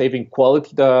life-saving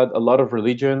quality that a lot of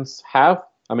religions have.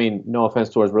 I mean, no offense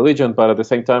towards religion, but at the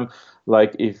same time,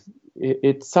 like if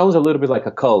it sounds a little bit like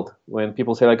a cult when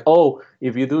people say like, oh,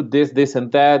 if you do this, this,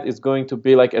 and that, it's going to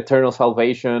be like eternal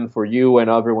salvation for you and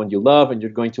everyone you love, and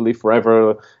you're going to live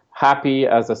forever happy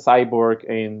as a cyborg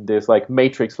in this like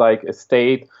matrix-like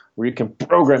state where you can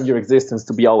program your existence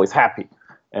to be always happy.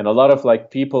 And a lot of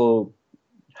like people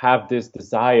have this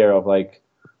desire of like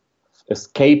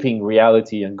escaping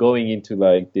reality and going into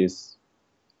like this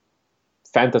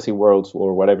fantasy worlds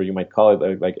or whatever you might call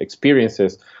it, like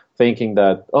experiences, thinking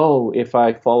that, oh, if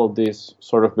I follow this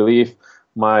sort of belief,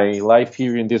 my life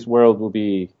here in this world will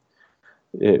be,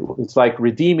 it's like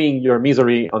redeeming your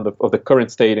misery of the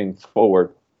current state and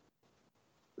forward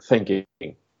thinking.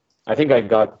 I think I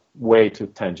got way too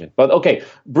tangent, but okay,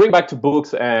 bring back to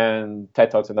books and TED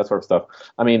Talks and that sort of stuff.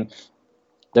 I mean,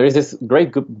 there is this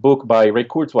great book by Ray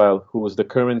Kurzweil, who is the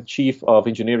current chief of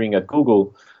engineering at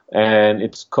Google, and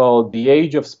it's called The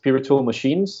Age of Spiritual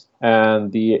Machines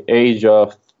and the Age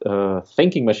of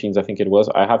Thinking Machines, I think it was.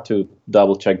 I have to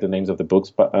double check the names of the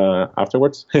books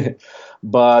afterwards.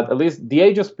 But at least The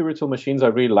Age of Spiritual Machines, I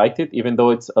really liked it, even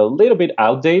though it's a little bit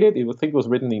outdated. I think it was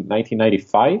written in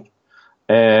 1995.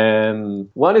 And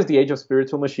one is The Age of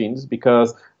Spiritual Machines,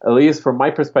 because at least from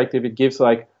my perspective, it gives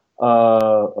like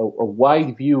a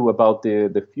wide view about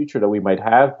the future that we might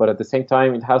have, but at the same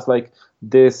time, it has like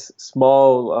this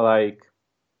small like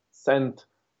scent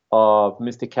of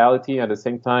mysticality, at the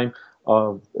same time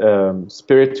of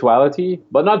spirituality,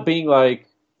 but not being like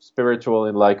spiritual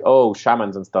in like, oh,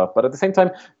 shamans and stuff, but at the same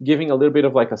time giving a little bit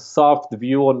of like a soft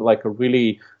view on like a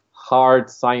really hard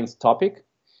science topic.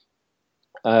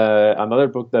 Another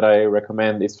book that I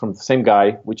recommend is from the same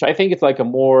guy, which I think it's like a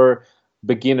more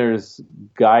beginner's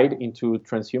guide into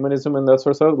transhumanism and that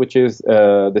sort of stuff, which is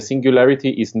The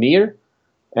Singularity is Near.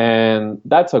 And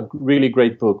that's a really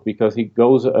great book because he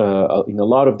goes in a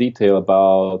lot of detail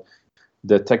about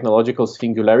the technological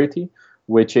singularity,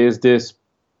 which is this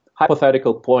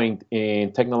hypothetical point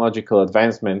in technological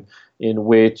advancement in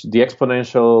which the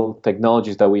exponential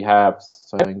technologies that we have,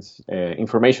 science,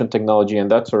 information technology, and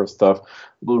that sort of stuff,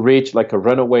 will reach like a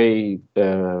runaway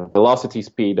velocity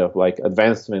speed of like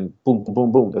advancement, boom, boom,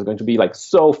 boom, boom. That's going to be like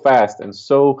so fast and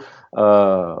so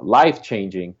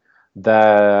life-changing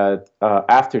that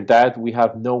after that we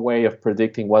have no way of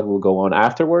predicting what will go on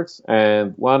afterwards.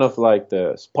 And one of like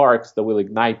the sparks that will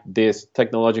ignite this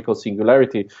technological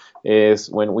singularity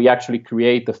is when we actually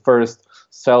create the first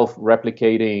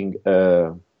self-replicating,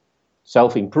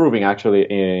 self-improving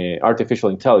actually artificial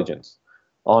intelligence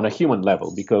on a human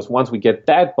level, because once we get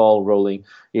that ball rolling,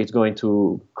 it's going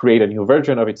to create a new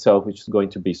version of itself which is going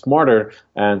to be smarter,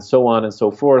 and so on and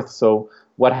so forth. So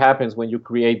what happens when you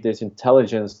create this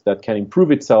intelligence that can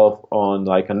improve itself on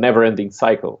like a never-ending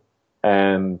cycle?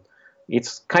 And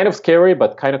it's kind of scary,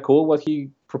 but kind of cool what he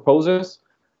proposes.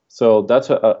 So that's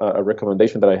a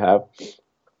recommendation that I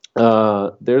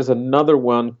have. There's another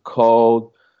one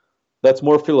called, that's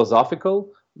more philosophical,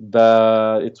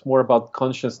 that it's more about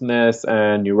consciousness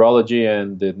and neurology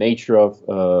and the nature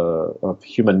of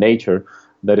human nature,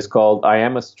 that is called I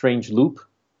Am a Strange Loop.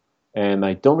 And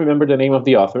I don't remember the name of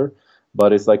the author,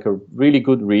 but it's like a really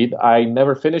good read. I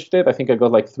never finished it. I think I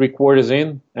got like 3/4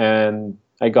 in, and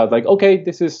I got like, okay,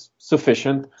 this is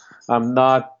sufficient. I'm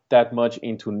not that much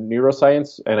into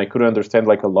neuroscience, and I couldn't understand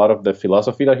like a lot of the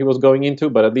philosophy that he was going into,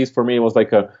 but at least for me, it was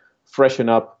like a freshen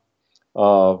up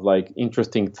of like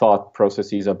interesting thought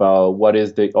processes about what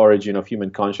is the origin of human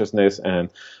consciousness and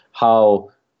how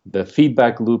the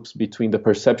feedback loops between the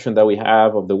perception that we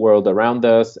have of the world around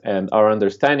us and our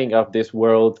understanding of this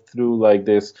world through like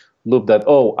this loop that,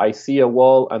 oh, I see a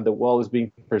wall and the wall is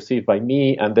being perceived by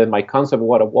me, and then my concept of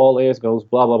what a wall is goes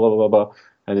blah, blah, blah, blah, blah,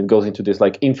 and it goes into this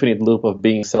like infinite loop of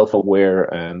being self-aware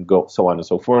and go so on and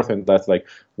so forth. And that's like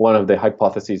one of the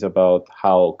hypotheses about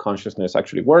how consciousness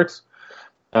actually works.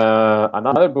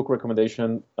 Another book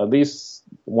recommendation, at least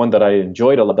one that I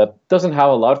enjoyed a lot, that doesn't have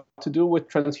a lot to do with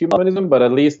transhumanism, but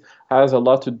at least has a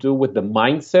lot to do with the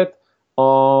mindset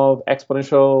of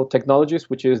exponential technologies,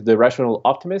 which is The Rational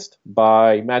Optimist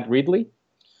by Matt Ridley,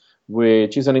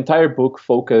 which is an entire book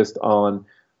focused on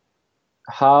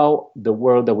how the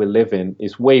world that we live in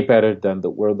is way better than the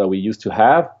world that we used to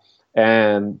have,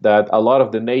 and that a lot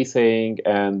of the naysaying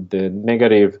and the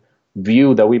negative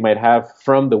view that we might have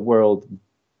from the world,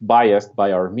 biased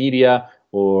by our media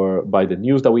or by the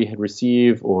news that we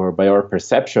receive or by our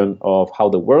perception of how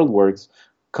the world works,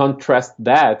 contrast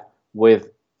that with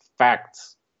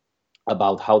facts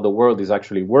about how the world is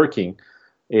actually working,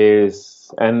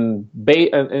 and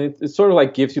it sort of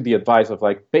like gives you the advice of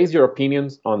like base your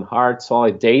opinions on hard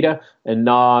solid data and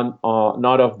not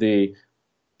of the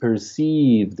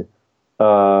perceived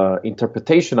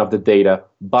interpretation of the data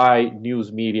by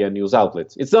news media, news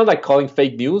outlets. It's not like calling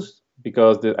fake news,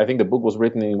 because I think the book was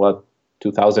written in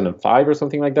 2005 or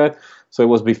something like that. So it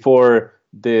was before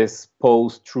this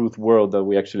post-truth world that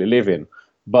we actually live in.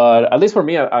 But at least for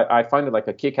me, I find it like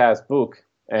a kick-ass book.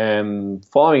 And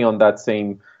following on that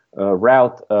same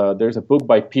route, there's a book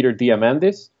by Peter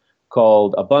Diamandis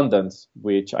called Abundance,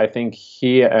 which I think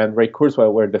he and Ray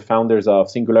Kurzweil were the founders of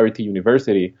Singularity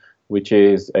University, which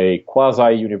is a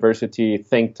quasi-university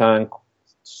think tank,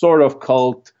 sort of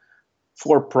cult,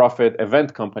 for-profit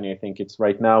event company, I think it's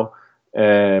right now,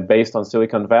 based on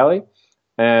Silicon Valley.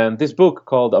 And this book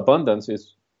called Abundance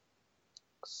is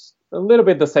a little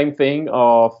bit the same thing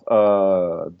of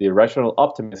The Rational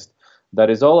Optimist,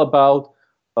 that is all about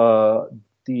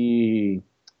the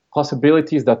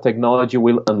possibilities that technology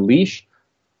will unleash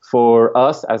for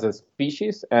us as a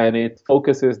species, and it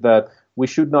focuses that we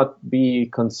should not be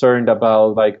concerned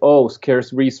about like, oh,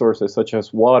 scarce resources such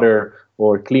as water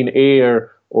or clean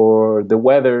air or the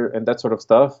weather and that sort of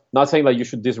stuff. Not saying that you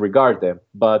should disregard them,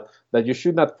 but that you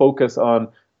should not focus on,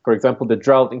 for example, the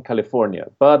drought in California,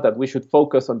 but that we should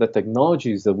focus on the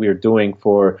technologies that we are doing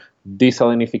for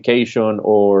desalinification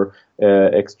or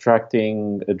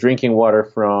extracting drinking water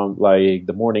from like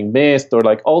the morning mist, or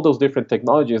like all those different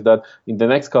technologies that in the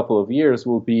next couple of years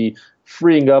will be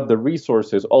freeing up the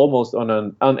resources almost on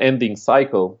an unending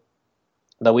cycle,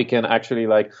 that we can actually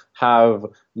like have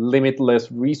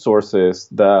limitless resources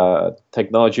that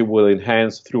technology will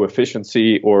enhance through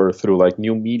efficiency or through like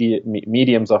new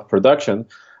mediums of production.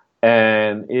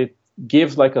 And it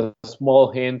gives like a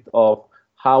small hint of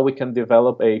how we can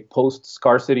develop a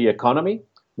post-scarcity economy,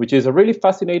 which is a really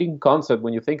fascinating concept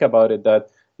when you think about it,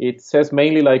 that it says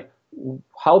mainly like,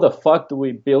 how the fuck do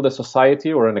we build a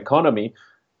society or an economy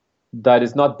that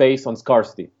is not based on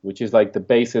scarcity, which is like the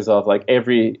basis of like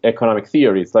every economic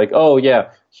theory. It's like, oh yeah,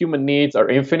 human needs are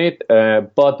infinite,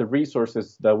 but the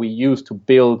resources that we use to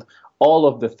build all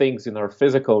of the things in our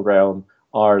physical realm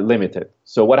are limited.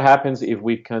 So what happens if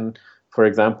we can, for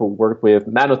example, work with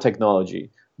nanotechnology,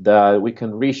 that we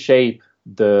can reshape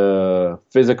the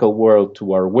physical world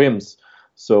to our whims?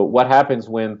 So what happens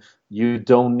when you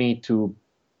don't need to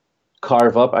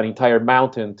carve up an entire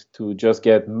mountain to just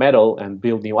get metal and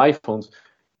build new iPhones,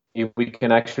 if we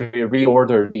can actually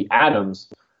reorder the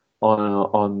atoms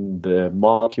on the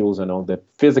molecules and on the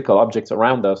physical objects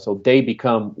around us so they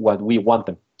become what we want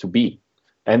them to be?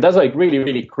 And that's like really,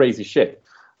 really crazy shit.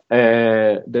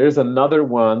 There's another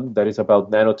one that is about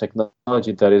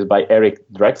nanotechnology that is by Eric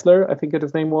Drexler, I think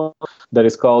his name was, that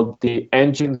is called The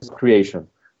Engines of Creation,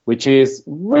 which is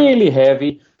really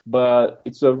heavy, but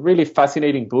it's a really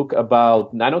fascinating book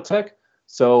about nanotech.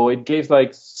 So it gives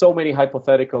like so many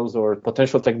hypotheticals or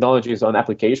potential technologies on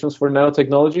applications for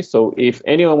nanotechnology. So if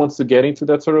anyone wants to get into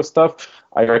that sort of stuff,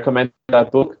 I recommend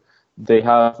that book. They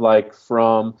have like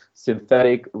from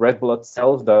synthetic red blood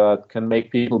cells that can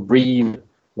make people breathe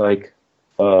like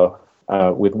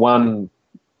with one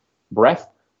breath.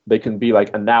 They can be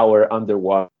like an hour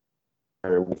underwater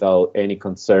without any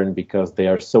concern because they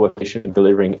are so efficient in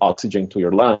delivering oxygen to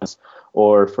your lungs.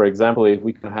 Or, for example, if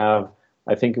we can have,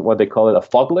 I think what they call it, a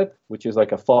foglet, which is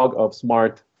like a fog of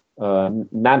smart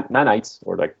nanites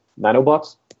or like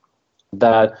nanobots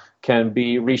that can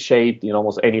be reshaped in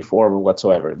almost any form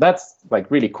whatsoever. That's like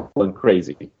really cool and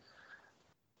crazy.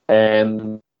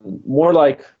 And more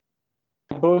like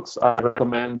books, I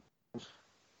recommend.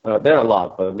 There are a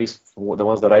lot, but at least the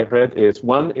ones that I've read is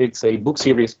one. It's a book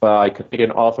series by a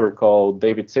Canadian author called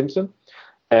David Simpson,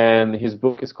 and his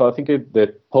book is called, I think,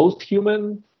 the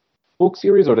Post-Human book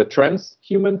series or the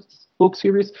Transhuman book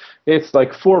series. It's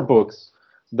like 4 books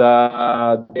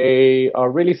that they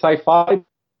are really sci-fi,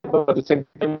 but at the same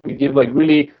time they give like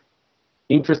really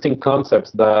interesting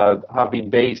concepts that have been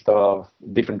based off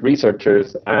different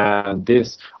researchers. And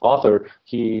this author,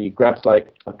 he grabs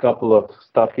like a couple of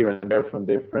stuff here and there from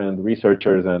different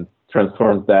researchers and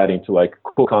transforms that into like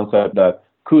cool concept that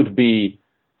could be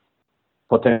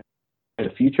potential in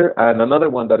the future. And another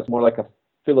one that is more like a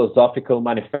philosophical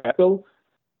manifesto.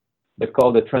 It's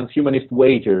called The Transhumanist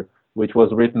Wager, which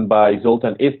was written by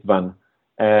Zoltan Istvan.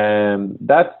 And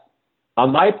that's,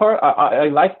 on my part, I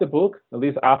liked the book, at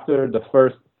least after the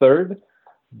first third.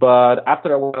 But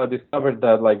after a while, I discovered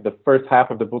that like the first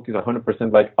half of the book is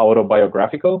 100% like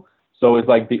autobiographical. So it's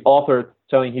like the author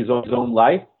telling his own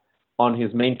life on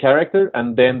his main character,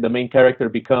 and then the main character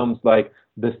becomes like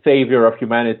the savior of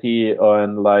humanity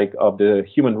and like of the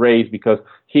human race because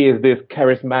he is this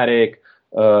charismatic,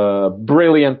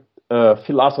 brilliant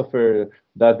philosopher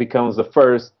that becomes the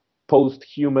first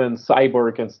post-human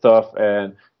cyborg and stuff.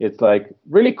 And it's like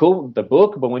really cool, the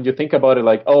book, but when you think about it,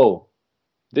 like, oh,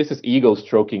 this is ego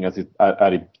stroking at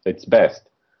its best.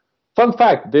 Fun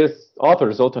fact, this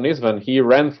author, Zoltan Istvan, he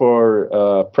ran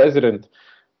for president,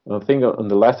 I think, in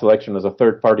the last election as a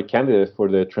third-party candidate for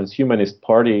the Transhumanist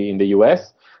Party in the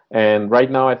U.S., and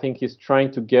right now I think he's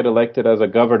trying to get elected as a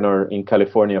governor in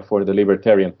California for the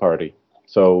Libertarian Party.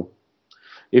 So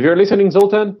if you're listening,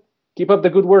 Zoltan, keep up the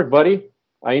good work, buddy.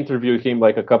 I interviewed him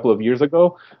like a couple of years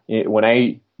ago when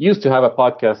I used to have a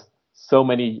podcast so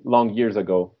many long years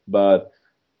ago. But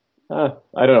I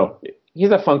don't know. He's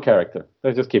a fun character.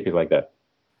 Let's just keep it like that.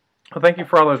 Well, thank you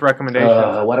for all those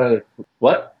recommendations.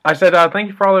 What? I said thank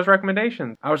you for all those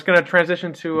recommendations. I was going to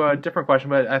transition to a different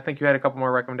question, but I think you had a couple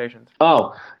more recommendations.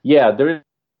 Oh, yeah. There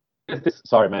is this.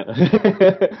 Sorry, man.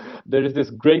 There is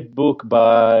this great book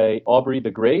by Aubrey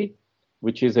de Grey,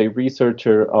 which is a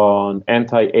researcher on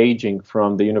anti-aging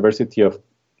from the University of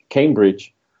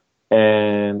Cambridge.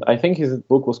 And I think his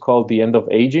book was called The End of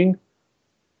Aging.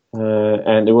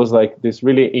 And it was like this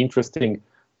really interesting,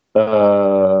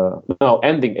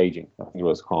 Ending Aging, I think it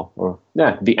was called. Or,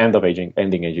 yeah, The End of Aging,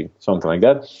 Ending Aging, something like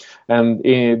that. And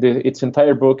its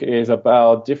entire book is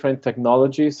about different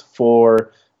technologies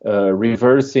for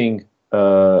reversing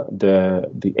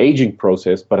the aging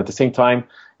process, but at the same time,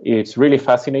 it's really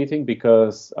fascinating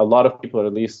because a lot of people, or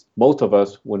at least most of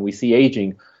us, when we see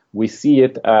aging, we see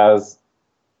it as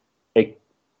a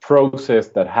process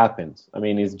that happens. I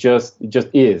mean, it just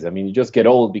is. I mean, you just get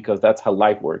old because that's how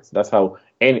life works. That's how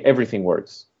everything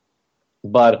works.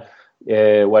 But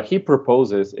what he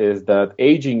proposes is that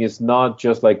aging is not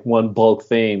just like one bulk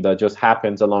thing that just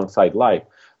happens alongside life,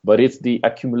 but it's the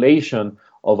accumulation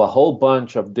of a whole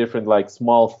bunch of different like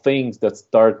small things that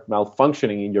start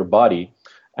malfunctioning in your body.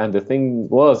 And the thing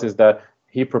is that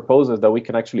he proposes that we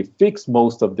can actually fix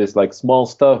most of this like small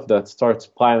stuff that starts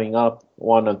piling up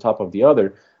one on top of the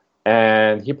other.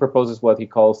 And he proposes what he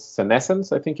calls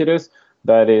senescence, I think it is.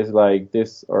 That is like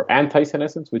this, or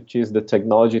anti-senescence, which is the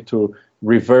technology to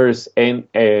reverse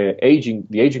the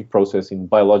aging process in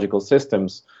biological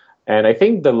systems. And I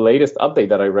think the latest update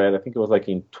that I read, I think it was like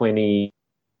in 20,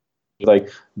 like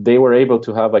they were able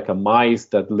to have like a mice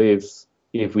that lives,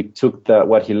 if we took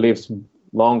what he lives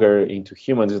longer into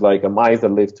humans, is like a mice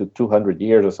that lives to 200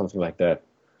 years or something like that.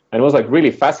 And it was like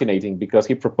really fascinating because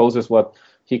he proposes what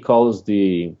he calls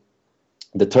the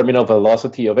terminal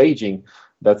velocity of aging,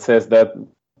 that says that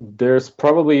there's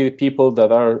probably people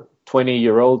that are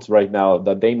 20-year-olds right now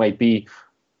that they might be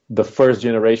the first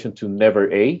generation to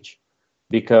never age,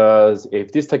 because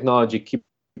if this technology keeps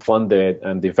funded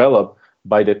and developed,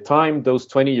 by the time those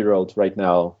 20-year-olds right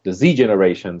now, the Z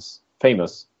generations,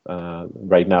 famous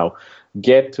right now,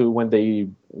 get to when they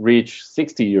reach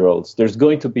 60-year-olds, there's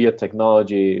going to be a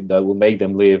technology that will make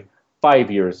them live 5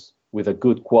 years with a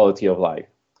good quality of life.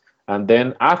 And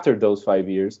then after those 5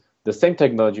 years, the same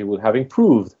technology will have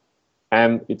improved.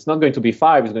 And it's not going to be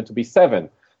 5, it's going to be 7.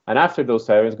 And after those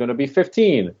 7, it's going to be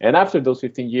 15. And after those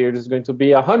 15 years, it's going to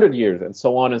be 100 years, and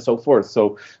so on and so forth.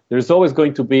 So there's always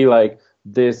going to be like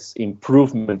this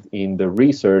improvement in the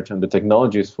research and the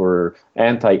technologies for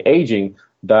anti-aging,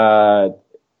 that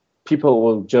people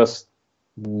will just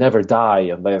never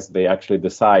die unless they actually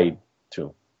decide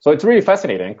to. So it's really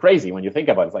fascinating and crazy when you think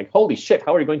about it. It's like, holy shit,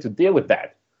 how are you going to deal with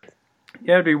that?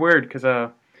 Yeah, it'd be weird because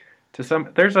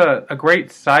there's a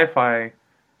great sci-fi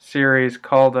series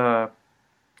called The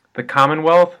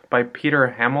Commonwealth by Peter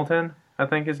Hamilton, I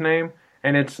think his name,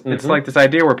 and it's like this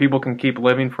idea where people can keep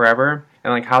living forever,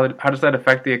 and like how does that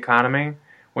affect the economy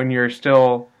when you're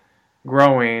still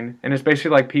growing? And it's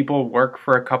basically like people work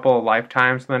for a couple of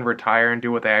lifetimes and then retire and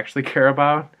do what they actually care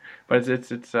about. But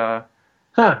it's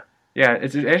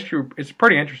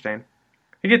pretty interesting.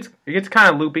 It gets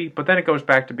kind of loopy, but then it goes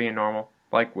back to being normal.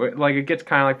 Like it gets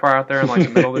kind of like far out there in like the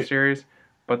middle of the series,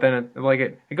 but then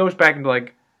it goes back into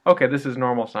like, okay, this is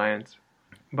normal science.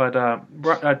 But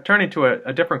turning to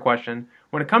a different question,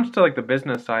 when it comes to like the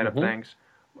business side of Hmm. things,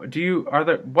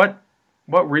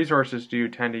 what resources do you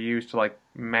tend to use to like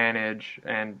manage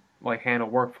and like handle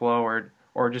workflow,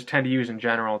 or just tend to use in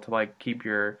general to like keep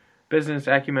your business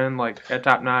acumen like at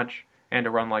top notch and to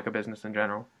run like a business in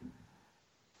general?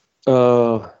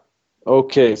 Uh,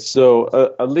 okay, so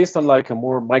at least on like a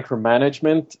more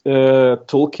micromanagement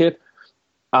toolkit,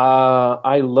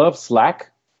 I love Slack,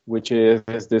 which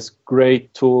is this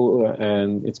great tool,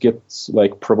 and it gets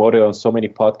like promoted on so many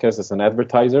podcasts as an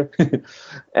advertiser,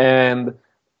 and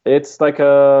it's like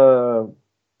a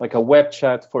web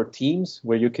chat for teams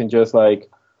where you can just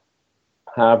like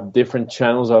have different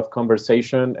channels of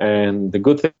conversation. And the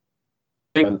good thing,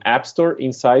 an app store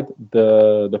inside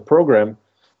the program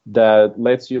that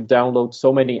lets you download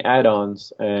so many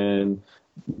add-ons. And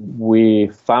we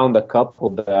found a couple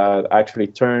that actually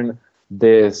turn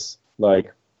this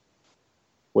like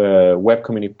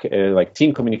like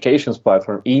team communications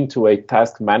platform into a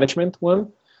task management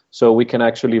one. So we can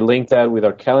actually link that with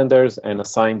our calendars and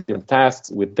assign different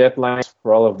tasks with deadlines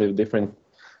for all of the different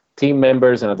team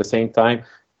members. And at the same time,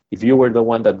 if you were the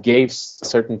one that gave a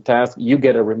certain task, you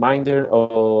get a reminder,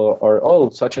 or oh,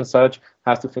 such and such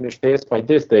has to finish this by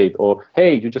this date, or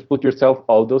hey, you just put yourself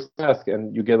all those tasks,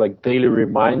 and you get like daily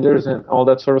reminders and all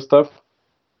that sort of stuff.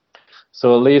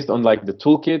 So at least on like the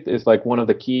toolkit is like one of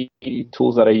the key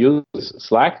tools that I use is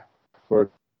Slack for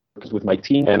with my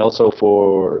team, and also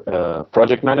for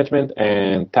project management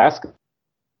and task.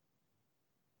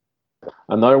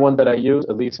 Another one that I use,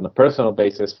 at least on a personal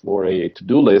basis, for a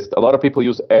to-do list. A lot of people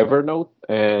use Evernote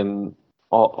and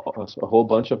a whole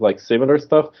bunch of like similar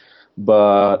stuff,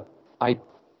 but I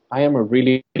I am a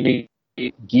really, really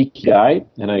geek guy,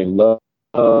 and I love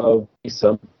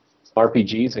some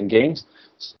RPGs and games.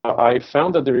 So I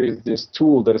found that there is this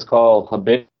tool that is called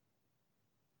Habit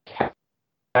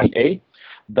A,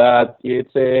 that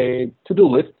it's a to-do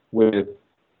list with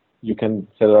you can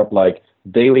set it up like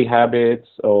daily habits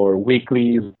or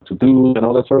weekly to do and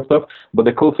all that sort of stuff. But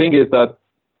the cool thing is that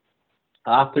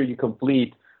after you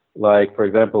complete, like for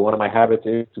example, one of my habits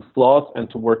is to floss and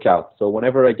to work out. So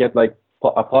whenever I get like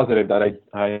a positive that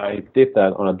I did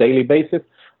that on a daily basis,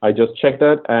 I just check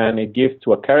that, and it gives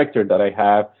to a character that I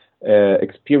have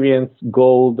experience,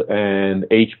 gold, and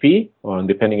HP, on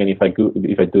depending on if I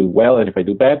do well and if I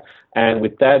do bad. And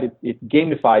with that, it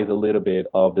gamifies a little bit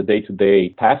of the day-to-day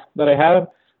tasks that I have.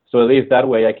 So at least that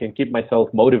way I can keep myself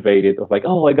motivated of like,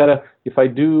 oh, I gotta, if I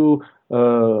do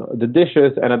the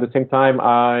dishes and at the same time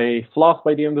I floss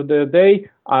by the end of the day,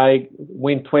 I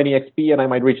win 20 XP and I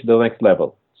might reach the next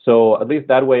level. So at least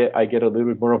that way I get a little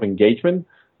bit more of engagement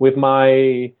with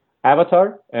my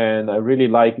avatar, and I really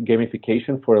like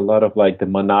gamification for a lot of like the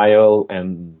manial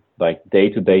and like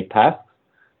day-to-day tasks.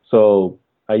 So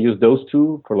I use those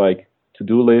two for like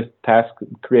to-do list, task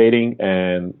creating,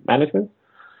 and management.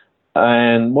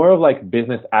 And more of like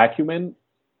business acumen,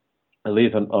 at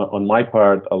least on my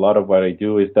part, a lot of what I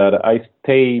do is that I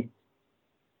stay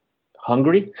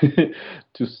hungry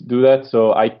to do that.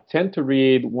 So I tend to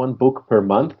read one book per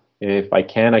month. If I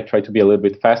can, I try to be a little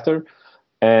bit faster.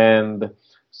 And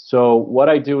so what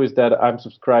I do is that I'm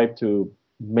subscribed to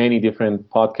many different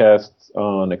podcasts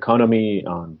on economy,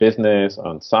 on business,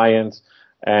 on science.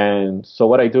 And so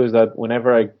what I do is that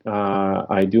whenever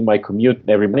I do my commute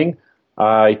every morning,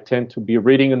 I tend to be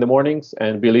reading in the mornings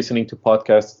and be listening to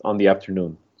podcasts on the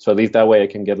afternoon. So at least that way I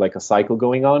can get like a cycle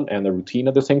going on and a routine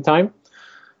at the same time.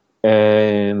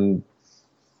 And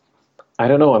I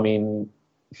don't know. I mean,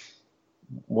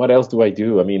 what else do I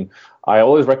do? I mean, I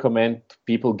always recommend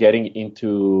people getting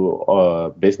into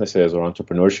businesses or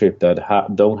entrepreneurship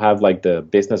that don't have like the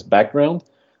business background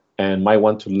and might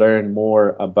want to learn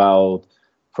more about,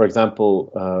 for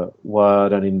example,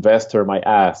 what an investor might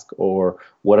ask, or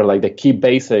what are like the key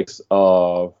basics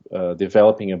of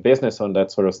developing a business on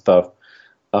that sort of stuff.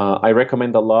 I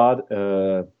recommend a lot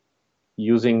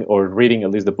using or reading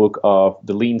at least the book of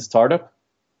The Lean Startup,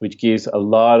 which gives a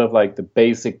lot of like the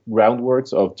basic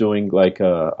groundworks of doing like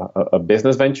a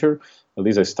business venture, at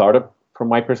least a startup from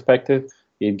my perspective.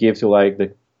 It gives you like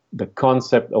the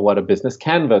concept of what a business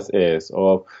canvas is,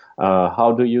 of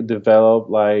how do you develop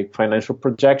like financial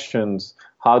projections,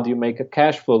 how do you make a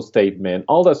cash flow statement,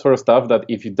 all that sort of stuff that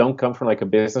if you don't come from like a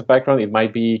business background, it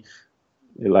might be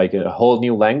like a whole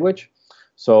new language.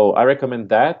 So I recommend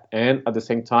that. And at the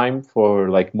same time, for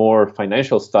like more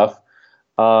financial stuff,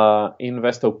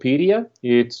 Investopedia.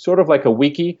 It's sort of like a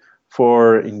wiki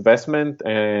for investment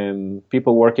and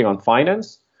people working on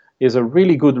finance. is a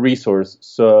really good resource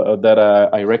that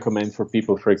I recommend for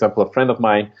people. For example, a friend of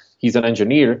mine, he's an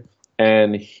engineer,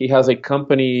 and he has a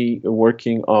company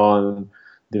working on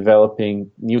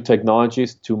developing new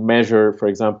technologies to measure, for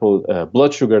example,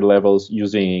 blood sugar levels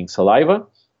using saliva.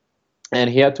 And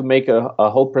he had to make a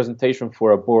whole presentation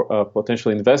for a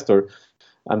potential investor,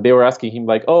 and they were asking him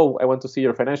like, oh, I want to see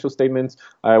your financial statements,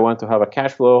 I want to have a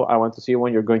cash flow, I want to see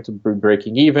when you're going to be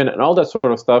breaking even, and all that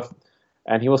sort of stuff.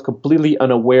 And he was completely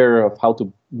unaware of how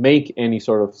to make any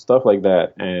sort of stuff like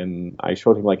that. And I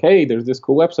showed him like, hey, there's this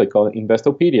cool website called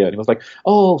Investopedia. And he was like,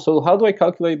 oh, so how do I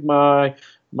calculate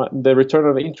the return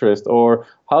on interest, or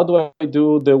how do I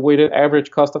do the weighted average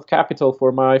cost of capital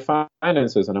for my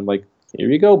finances? And I'm like, here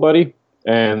you go, buddy.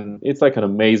 And it's like an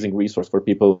amazing resource for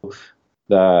people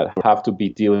that have to be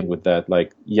dealing with that,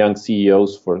 like young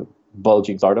CEOs for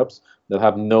bulging startups that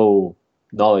have no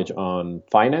knowledge on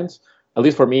finance. At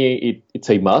least for me, it's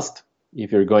a must.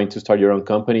 If you're going to start your own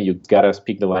company, you gotta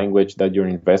speak the language that your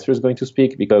investor is going to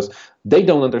speak, because they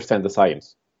don't understand the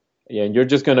science. And you're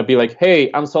just gonna be like,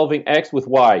 hey, I'm solving X with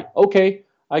Y. Okay,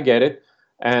 I get it.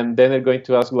 And then they're going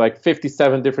to ask like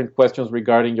 57 different questions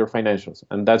regarding your financials.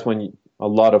 And that's when a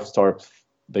lot of startups,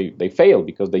 they fail,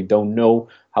 because they don't know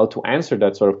how to answer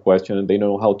that sort of question, and they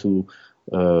know how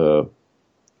to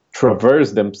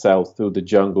traverse themselves through the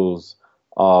jungles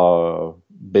of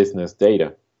business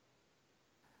data.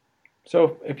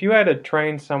 So if you had to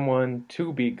train someone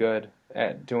to be good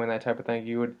at doing that type of thing,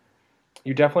 you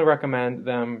definitely recommend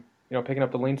them, picking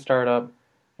up the Lean Startup,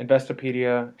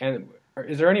 Investopedia, and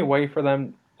is there any way for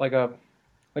them, like a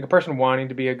person wanting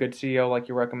to be a good CEO, like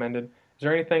you recommended?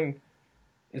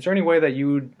 Is there any way that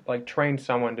you would like train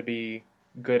someone to be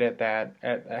good at that,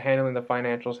 at handling the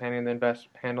financials, handling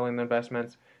the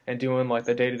investments, and doing like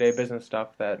the day-to-day business stuff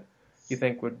that you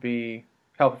think would be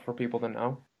helpful for people to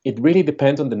know? It really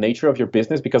depends on the nature of your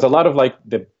business, because a lot of like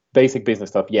the basic business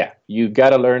stuff, yeah, you got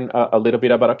to learn a little bit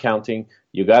about accounting,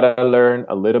 you got to learn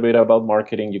a little bit about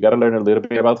marketing, you got to learn a little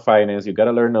bit about finance, you got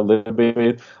to learn a little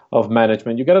bit of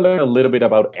management, you got to learn a little bit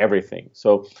about everything.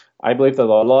 So I believe that a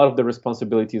lot of the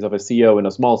responsibilities of a CEO in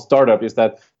a small startup is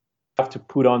that you have to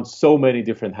put on so many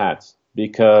different hats,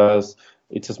 because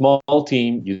it's a small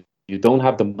team. You don't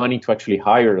have the money to actually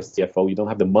hire a CFO. You don't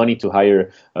have the money to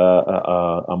hire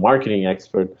a marketing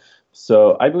expert.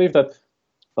 So I believe that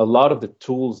a lot of the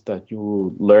tools that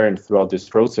you learn throughout this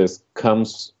process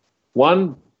comes,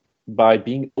 one, by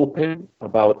being open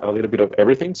about a little bit of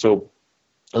everything. So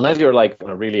unless you're like on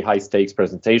a really high stakes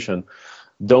presentation,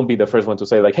 don't be the first one to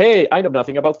say like, hey, I know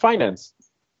nothing about finance.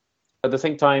 At the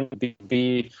same time,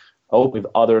 be open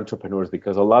with other entrepreneurs,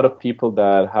 because a lot of people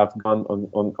that have gone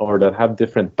on or that have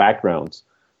different backgrounds,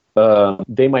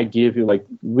 they might give you like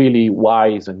really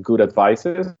wise and good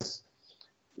advices.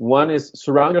 One is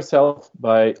surround yourself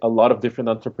by a lot of different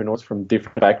entrepreneurs from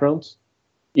different backgrounds,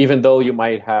 even though you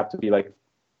might have to be like,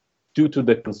 due to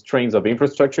the constraints of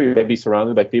infrastructure, you may be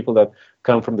surrounded by people that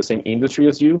come from the same industry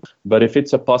as you. But if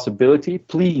it's a possibility,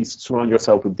 please surround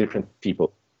yourself with different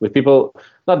people. With people,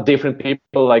 not different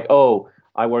people like, oh,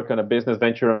 I work on a business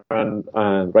venture and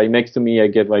right next to me I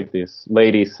get like this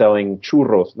lady selling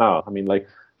churros. No, I mean like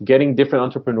getting different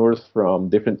entrepreneurs from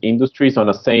different industries on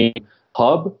a same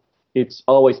hub, it's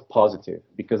always positive,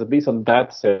 because at least on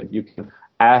that side you can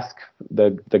ask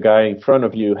the guy in front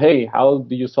of you, hey, how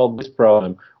do you solve this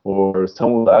problem? Or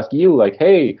someone will ask you like,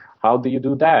 hey, how do you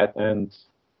do that? And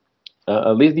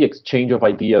at least the exchange of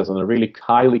ideas on a really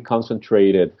highly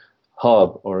concentrated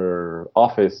hub or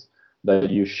office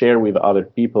that you share with other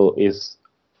people is,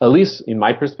 at least in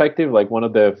my perspective, like one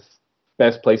of the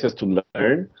best places to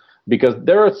learn, because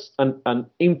there's an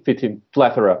infinite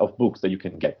plethora of books that you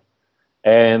can get.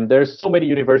 And there's so many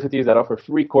universities that offer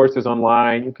free courses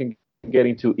online. You can get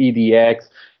into EDX.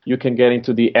 You can get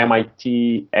into the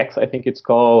MIT X, I think it's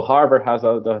called. Harvard has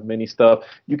many stuff.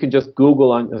 You can just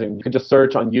Google you can just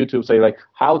search on YouTube, say like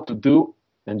how to do,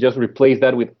 and just replace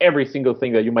that with every single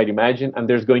thing that you might imagine, and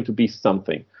there's going to be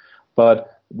something.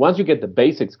 But once you get the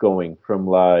basics going from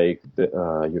like,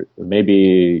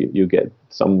 maybe you get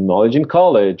some knowledge in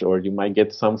college, or you might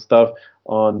get some stuff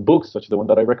on books, such as the one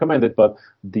that I recommended, but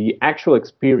the actual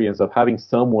experience of having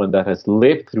someone that has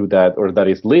lived through that, or that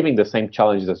is living the same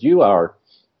challenges as you are,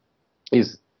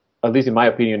 is, at least in my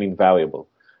opinion, invaluable.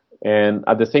 And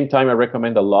at the same time, I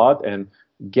recommend a lot, and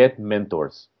get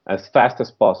mentors as fast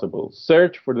as possible.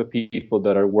 Search for the people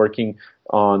that are working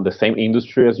on the same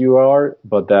industry as you are,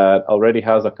 but that already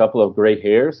has a couple of gray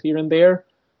hairs here and there,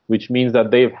 which means that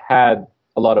they've had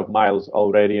a lot of miles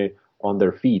already on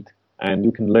their feet. And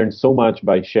you can learn so much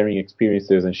by sharing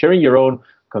experiences and sharing your own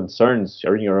concerns,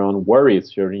 sharing your own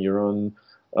worries, sharing your own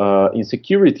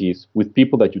insecurities with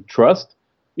people that you trust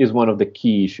is one of the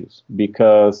key issues.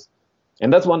 Because,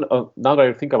 and that's one, now that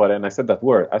I think about it, and I said that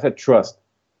word, I said trust.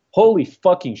 Holy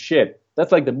fucking shit.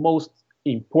 That's like the most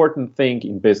important thing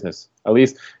in business, at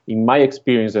least in my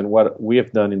experience and what we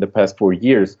have done in the past 4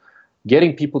 years.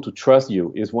 Getting people to trust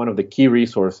you is one of the key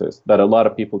resources that a lot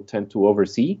of people tend to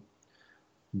oversee,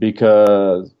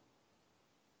 because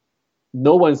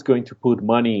no one's going to put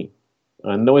money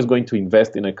and no one's going to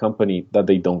invest in a company that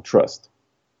they don't trust.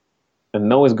 And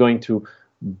no one's going to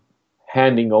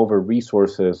handing over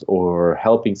resources or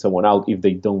helping someone out if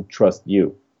they don't trust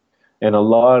you. And a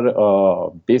lot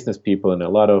of business people and a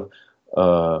lot of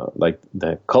like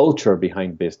the culture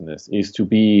behind business is to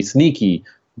be sneaky.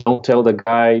 Don't tell the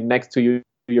guy next to you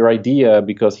your idea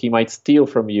because he might steal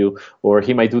from you, or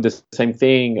he might do the same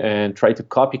thing and try to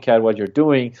copycat what you're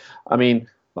doing. I mean,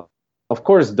 of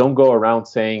course, don't go around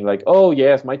saying like, oh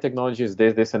yes, my technology is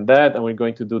this, this, and that, and we're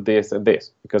going to do this and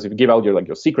this. Because if you give out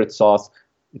your secret sauce,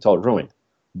 it's all ruined.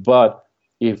 But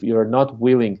if you're not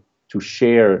willing to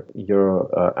share your,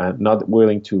 and not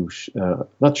willing to,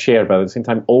 not share, but at the same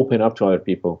time open up to other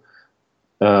people,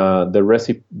 the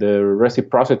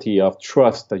reciprocity of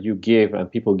trust that you give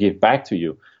and people give back to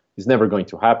you is never going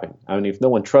to happen. I mean, if no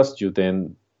one trusts you,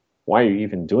 then why are you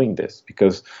even doing this?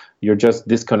 Because you're just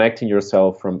disconnecting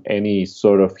yourself from any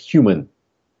sort of human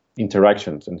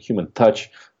interactions and human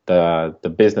touch that the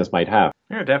business might have.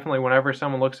 Yeah, definitely. Whenever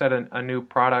someone looks at a new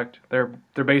product, they're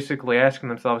basically asking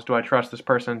themselves, do I trust this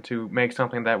person to make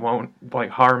something that won't like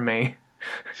harm me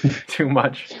too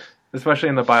much? Especially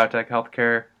in the biotech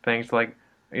healthcare things, like,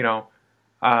 you know,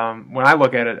 when I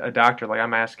look at a doctor, like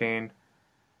I'm asking,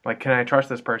 like, can I trust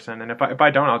this person? And if I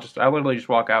don't, I literally just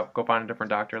walk out, go find a different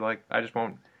doctor. Like, I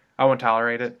won't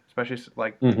tolerate it, especially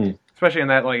like, especially in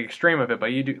that like extreme of it.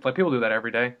 But you do, like, people do that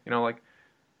every day, like,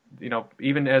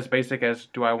 even as basic as,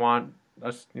 do I want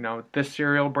this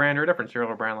cereal brand or a different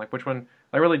cereal brand? Like, which one?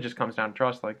 Like, really just comes down to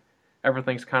trust. Like,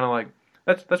 everything's kind of like,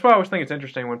 that's why I always think it's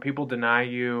interesting when people deny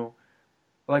you,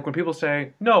 like when people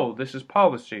say, no, this is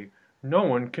policy, no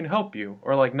one can help you,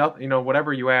 or like nothing,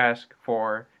 whatever you ask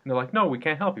for, and they're like, no, we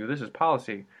can't help you, this is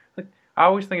policy. Like, I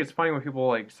always think it's funny when people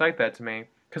like cite that to me,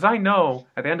 because I know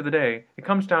at the end of the day it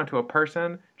comes down to a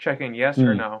person checking yes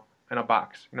or no in a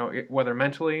box, whether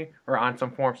mentally or on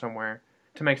some form somewhere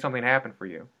to make something happen for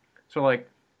you. So like,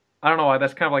 I don't know why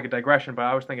that's kind of like a digression, but I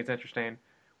always think it's interesting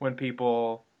when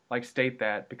people like state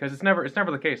that, because it's never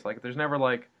the case. Like, there's never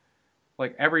like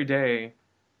everyday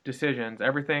decisions,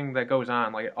 everything that goes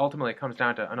on, like, ultimately it comes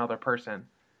down to another person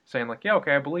saying like, yeah,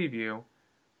 okay, I believe you,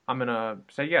 I'm gonna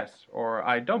say yes, or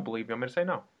I don't believe you, I'm gonna say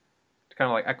no, to kind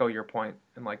of like echo your point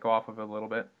and like go off of it a little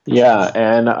bit. Yeah,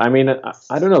 and I mean,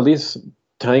 I don't know, at least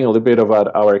telling a little bit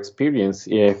about our experience,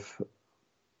 if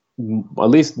at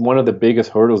least one of the biggest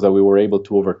hurdles that we were able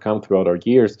to overcome throughout our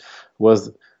years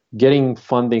was getting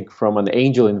funding from an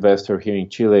angel investor here in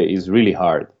Chile is really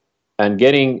hard. And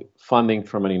getting funding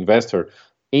from an investor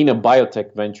in a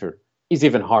biotech venture is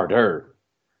even harder.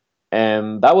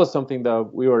 And that was something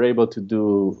that we were able to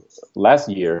do last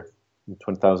year, in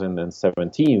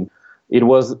 2017. It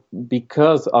was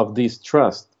because of this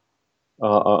trust.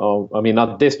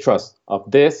 Not distrust, of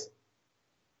this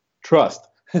trust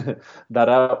that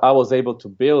I was able to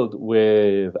build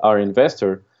with our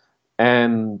investor.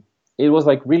 And it was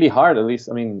like really hard, at least.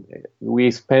 I mean,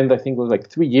 we spent, I think it was like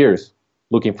 3 years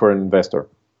looking for an investor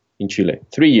in Chile,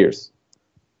 3 years.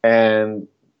 And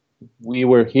we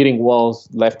were hitting walls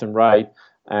left and right,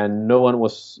 and no one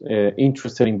was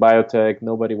interested in biotech.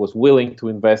 Nobody was willing to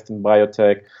invest in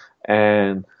biotech.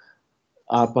 And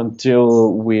up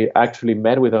until we actually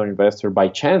met with our investor by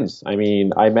chance. I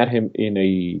mean, I met him in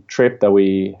a trip that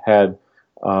we had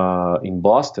in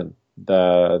Boston.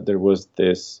 There was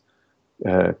this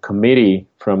committee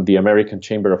from the American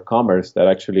Chamber of Commerce that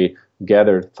actually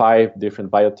gathered 5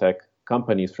 different biotech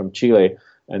companies from Chile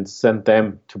and sent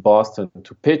them to Boston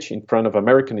to pitch in front of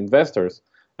American investors.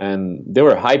 And they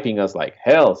were hyping us like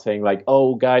hell, saying like,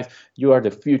 oh, guys, you are the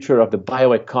future of the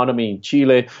bioeconomy in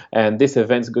Chile, and this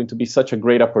event is going to be such a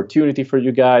great opportunity for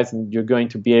you guys, and you're going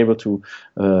to be able to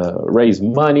raise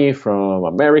money from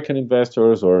American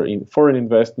investors or in foreign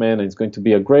investment, and it's going to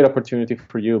be a great opportunity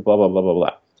for you, blah, blah, blah, blah,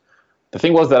 blah. The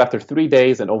thing was that after 3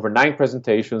 days and over 9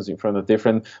 presentations in front of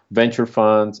different venture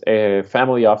funds,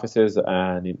 family offices,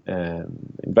 and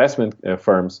investment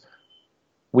firms,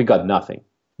 we got nothing.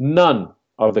 None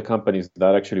of the companies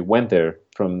that actually went there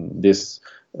from this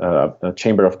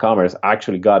Chamber of Commerce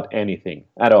actually got anything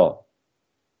at all.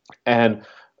 And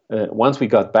once we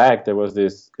got back, there was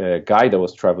this guy that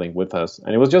was traveling with us.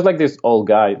 And it was just like this old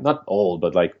guy, not old,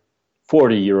 but like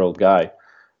 40-year-old guy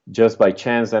just by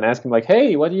chance and asked him like,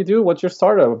 "Hey, what do you do? What's your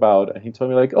startup about?" And he told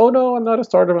me like, "Oh no, I'm not a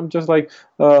startup. I'm just like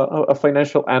a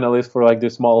financial analyst for like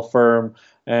this small firm,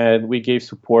 and we gave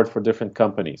support for different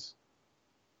companies."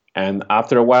 And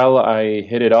after a while, I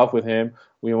hit it off with him.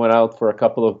 We went out for a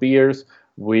couple of beers.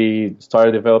 We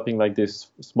started developing like this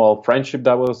small friendship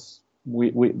that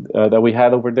we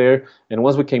had over there. And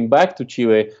once we came back to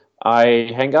Chile,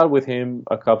 I hang out with him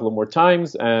a couple of more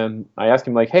times, and I asked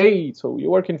him like, "Hey, so you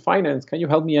work in finance? Can you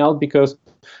help me out because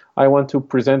I want to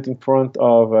present in front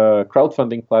of a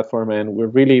crowdfunding platform, and we're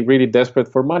really, really desperate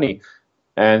for money."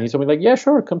 And he told me like, "Yeah,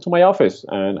 sure, come to my office."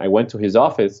 And I went to his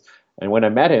office, and when I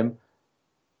met him,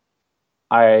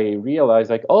 I realized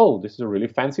like, oh, this is a really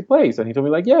fancy place. And he told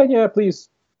me like, yeah, please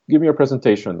give me your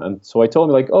presentation. And so I told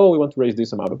him like, oh, we want to raise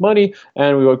this amount of money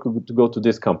and we want to go to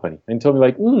this company. And he told me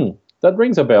like, that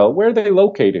rings a bell. Where are they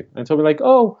located? And told me like,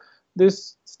 oh,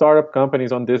 this startup company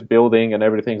is on this building and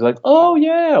everything. He's like, oh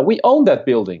yeah, we own that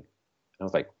building. And I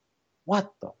was like,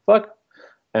 what the fuck?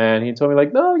 And he told me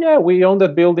like, no, yeah, we own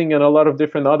that building and a lot of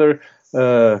different other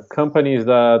companies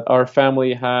that our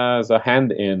family has a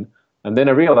hand in. And then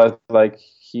I realized like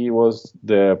he was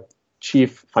the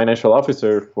chief financial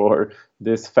officer for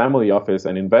this family office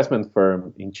and investment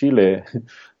firm in Chile.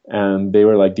 And they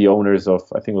were like the owners of,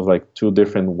 I think it was like 2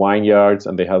 different vineyards,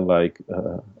 and they had like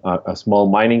a small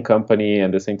mining company.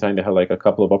 And at the same time, they had like a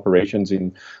couple of operations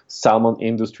in salmon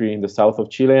industry in the south of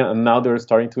Chile. And now they're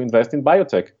starting to invest in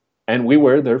biotech. And we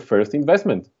were their first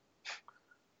investment.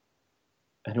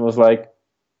 And it was like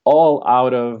all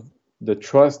out of the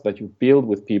trust that you build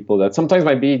with people that sometimes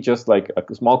might be just like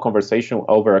a small conversation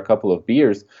over a couple of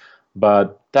beers,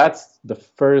 but that's the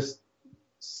first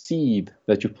seed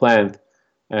that you plant.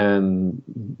 And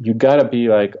you gotta be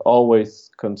like always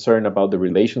concerned about the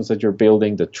relations that you're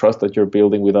building, the trust that you're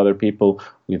building with other people,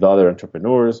 with other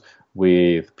entrepreneurs,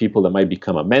 with people that might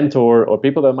become a mentor or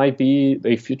people that might be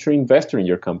a future investor in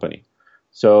your company.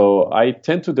 So I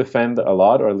tend to defend a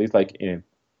lot, or at least like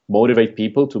motivate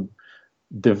people to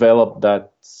develop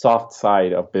that soft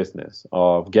side of business,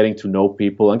 of getting to know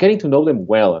people and getting to know them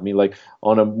well. I mean, like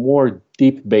on a more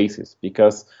deep basis,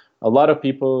 because a lot of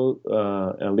people,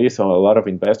 at least a lot of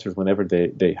investors, whenever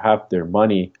they have their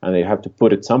money and they have to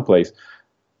put it someplace,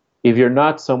 if you're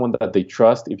not someone that they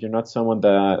trust, if you're not someone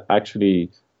that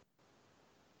actually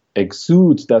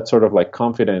exudes that sort of like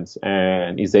confidence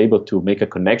and is able to make a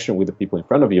connection with the people in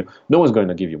front of you, no one's going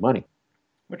to give you money.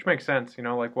 Which makes sense,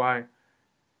 like why?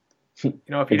 If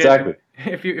you Exactly.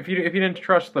 didn't, if you didn't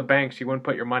trust the banks, you wouldn't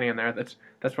put your money in there.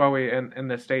 That's why we in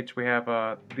the States we have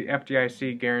the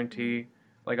FDIC guarantee,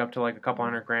 like up to like a couple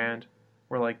 $100,000,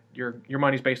 where like your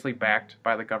money's basically backed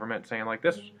by the government, saying like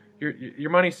this, your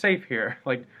money's safe here.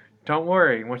 Like, don't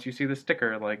worry. Once you see the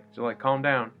sticker, like calm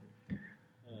down.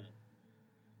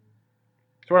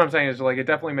 So what I'm saying is like it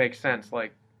definitely makes sense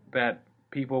like that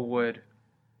people would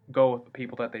go with the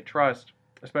people that they trust,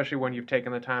 especially when you've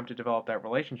taken the time to develop that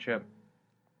relationship,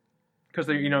 because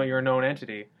you're a known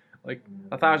entity. Like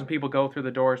 1,000 people go through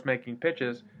the doors making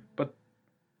pitches, but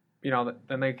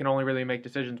then they can only really make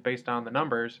decisions based on the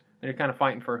numbers. And you're kind of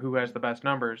fighting for who has the best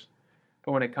numbers.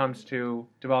 But when it comes to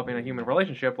developing a human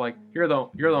relationship, like you're the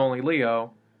only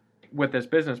Leo with this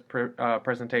business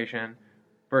presentation,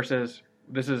 versus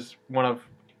this is one of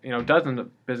dozens of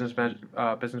business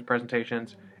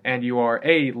presentations, and you are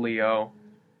a Leo.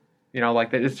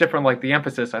 Like it's different. Like the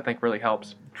emphasis, I think, really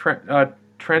helps.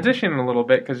 Transitioning a little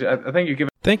bit, because I think you give.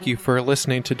 Thank you for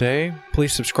listening today.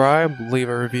 Please subscribe, leave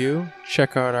a review,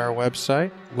 check out our website,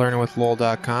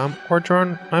 learningwithlowell.com, or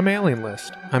join my mailing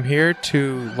list. I'm here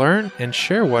to learn and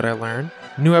share what I learn.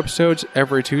 New episodes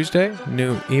every Tuesday,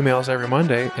 new emails every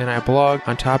Monday, and I blog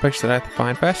on topics that I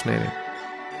find fascinating.